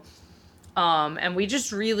show. And we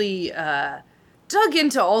just really dug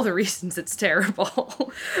into all the reasons it's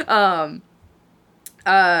terrible.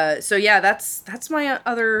 So yeah, that's my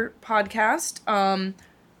other podcast,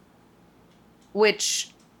 which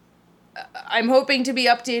I'm hoping to be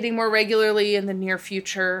updating more regularly in the near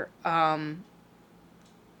future.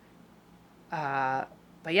 But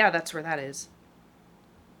yeah, that's where that is.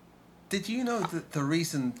 Did you know that the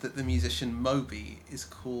reason that the musician Moby is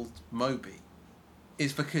called Moby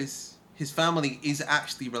is because his family is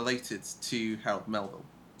actually related to Harold Melville?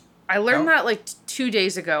 I learned Oh. that like 2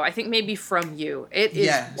 days ago. I think maybe from you. It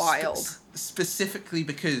is wild. Specifically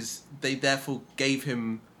because they therefore gave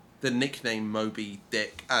him the nickname Moby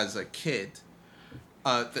Dick as a kid,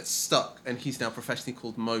 that stuck, and he's now professionally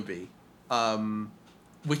called Moby,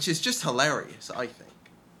 which is just hilarious, I think.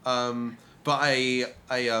 But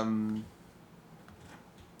I'm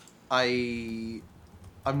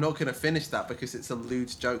not going to finish that because it's a lewd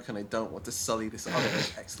joke and I don't want to sully this other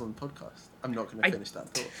excellent podcast. I'm not going to finish that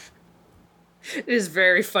thought. It is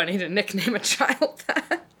very funny to nickname a child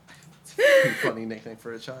that. Pretty funny nickname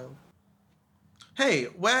for a child. Hey,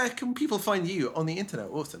 where can people find you on the internet,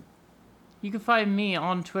 Autumn? You can find me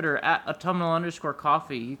on Twitter at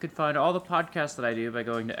autumnal_coffee. You can find all the podcasts that I do by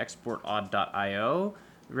going to exportodd.io.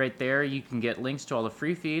 Right there, you can get links to all the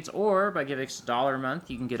free feeds, or by giving us $1 a month,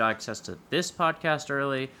 you can get access to this podcast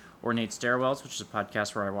early, or Nate Stairwells, which is a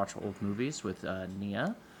podcast where I watch old movies with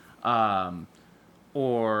Nia. Nora,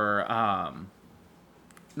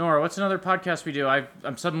 what's another podcast we do?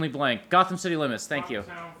 I'm suddenly blank. Gotham City Limits, thank you.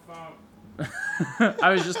 I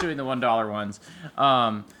was just doing the $1 ones.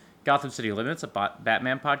 Gotham City Limits, a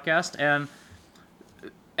Batman podcast, and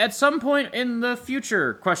at some point in the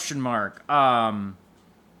future,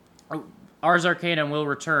 Ars Arcanum will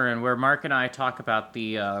return, where Mark and I talk about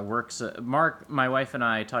the works. My wife and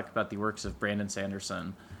I talk about the works of Brandon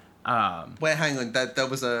Sanderson. Wait, hang on. There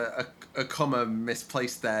was a comma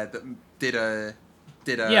misplaced there that did a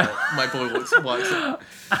Yeah. My boy walks. What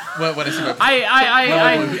is it?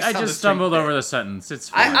 I just stumbled over the sentence. It's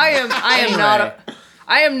fine. I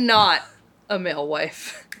am not a male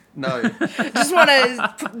wife. No. Just want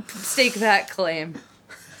to stake that claim.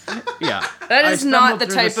 Yeah. That is not the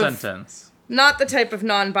through type of sentence. not the type of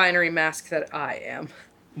non-binary mask that I am.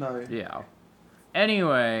 No. Yeah.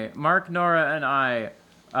 Anyway, Mark, Nora, and I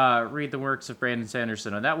read the works of Brandon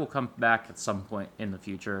Sanderson, and that will come back at some point in the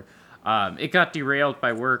future. It got derailed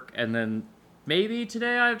by work, and then maybe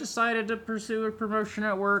today I've decided to pursue a promotion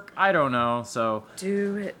at work. I don't know, so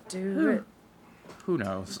Do it. who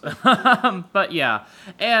knows? But yeah.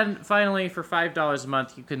 And finally, for $5 a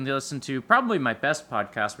month, you can listen to probably my best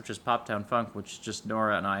podcast, which is Poptown Funk, which is just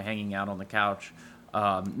Nora and I hanging out on the couch.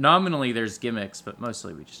 Nominally, there's gimmicks, but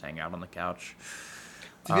mostly we just hang out on the couch.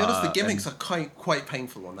 To be honest, the gimmicks are quite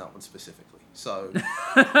painful on that one specifically. So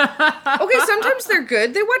Okay, sometimes they're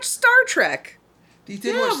good. They watch Star Trek. you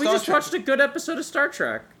did Yeah, watch we Star just Trek. watched a good episode of Star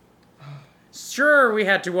Trek. Sure, we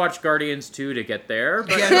had to watch Guardians 2 to get there,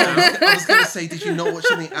 but Yeah, no, I was going to say, did you not watch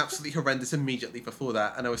something absolutely horrendous immediately before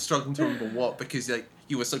that? And I was struggling to remember what, because like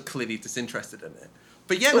you were so clearly disinterested in it.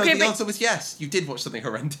 But yeah, no, Okay, the but- answer was yes. You did watch something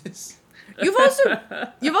horrendous. You've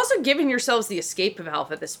also given yourselves the escape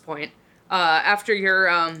valve at this point. After your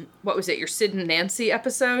what was it, your Sid and Nancy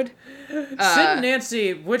episode? Sid and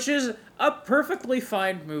Nancy, which is a perfectly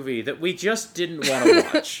fine movie that we just didn't want to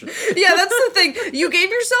watch. Yeah, that's the thing. You gave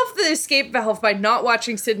yourself the escape valve by not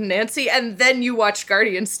watching Sid and Nancy, and then you watched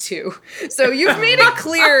Guardians 2. So you've made it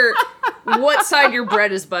clear what side your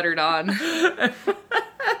bread is buttered on.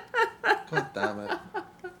 God damn it.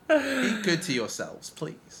 Be good to yourselves,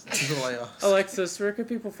 please. That's all I ask. Alexis, where can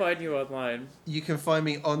people find you online? You can find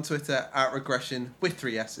me on Twitter at Regression with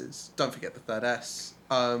 3 S's. Don't forget the third S.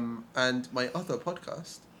 And my other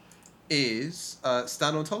podcast is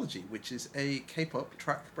Stan Ontology, which is a K-pop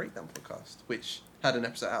track breakdown podcast, which had an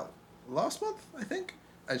episode out last month, I think,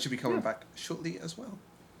 and should be coming back shortly as well.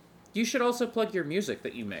 You should also plug your music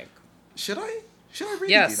that you make. Should I? Should I really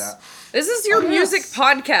do Yes. that? This is your Oh, music yes.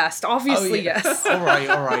 podcast. Obviously, yeah. yes. all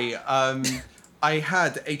right. I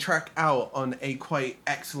had a track out on a quite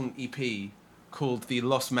excellent EP called the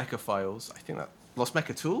Lost Mecha Files. I think that Lost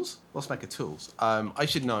Mecha Tools. I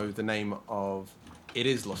should know the name of. It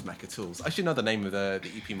is Lost Mecha Tools. I should know the name of the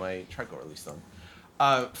EP my track got released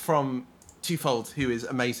on. From Twofold, who is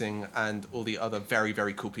amazing, and all the other very,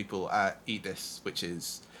 very cool people at Eat This, which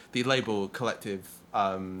is the label collective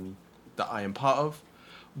that I am part of.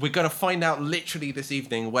 We're going to find out literally this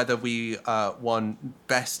evening whether we won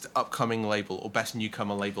Best Upcoming Label or Best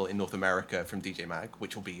Newcomer Label in North America from DJ Mag,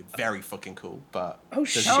 which will be very fucking cool. But Oh, there's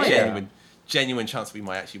shit. a genuine chance we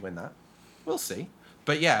might actually win that. We'll see.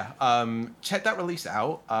 But yeah, check that release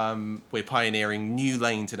out. We're pioneering new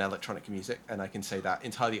lanes in electronic music, and I can say that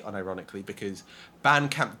entirely unironically because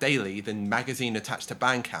Bandcamp Daily, the magazine attached to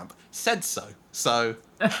Bandcamp, said so. So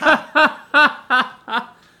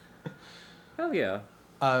Hell yeah.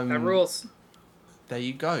 That rules. there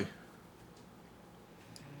you go.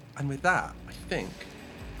 And with that, I think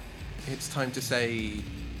it's time to say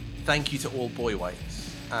thank you to all boy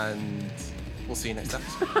wives, and we'll see you next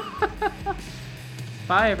episode.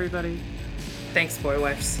 Bye, everybody. Thanks, boy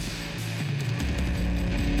wives.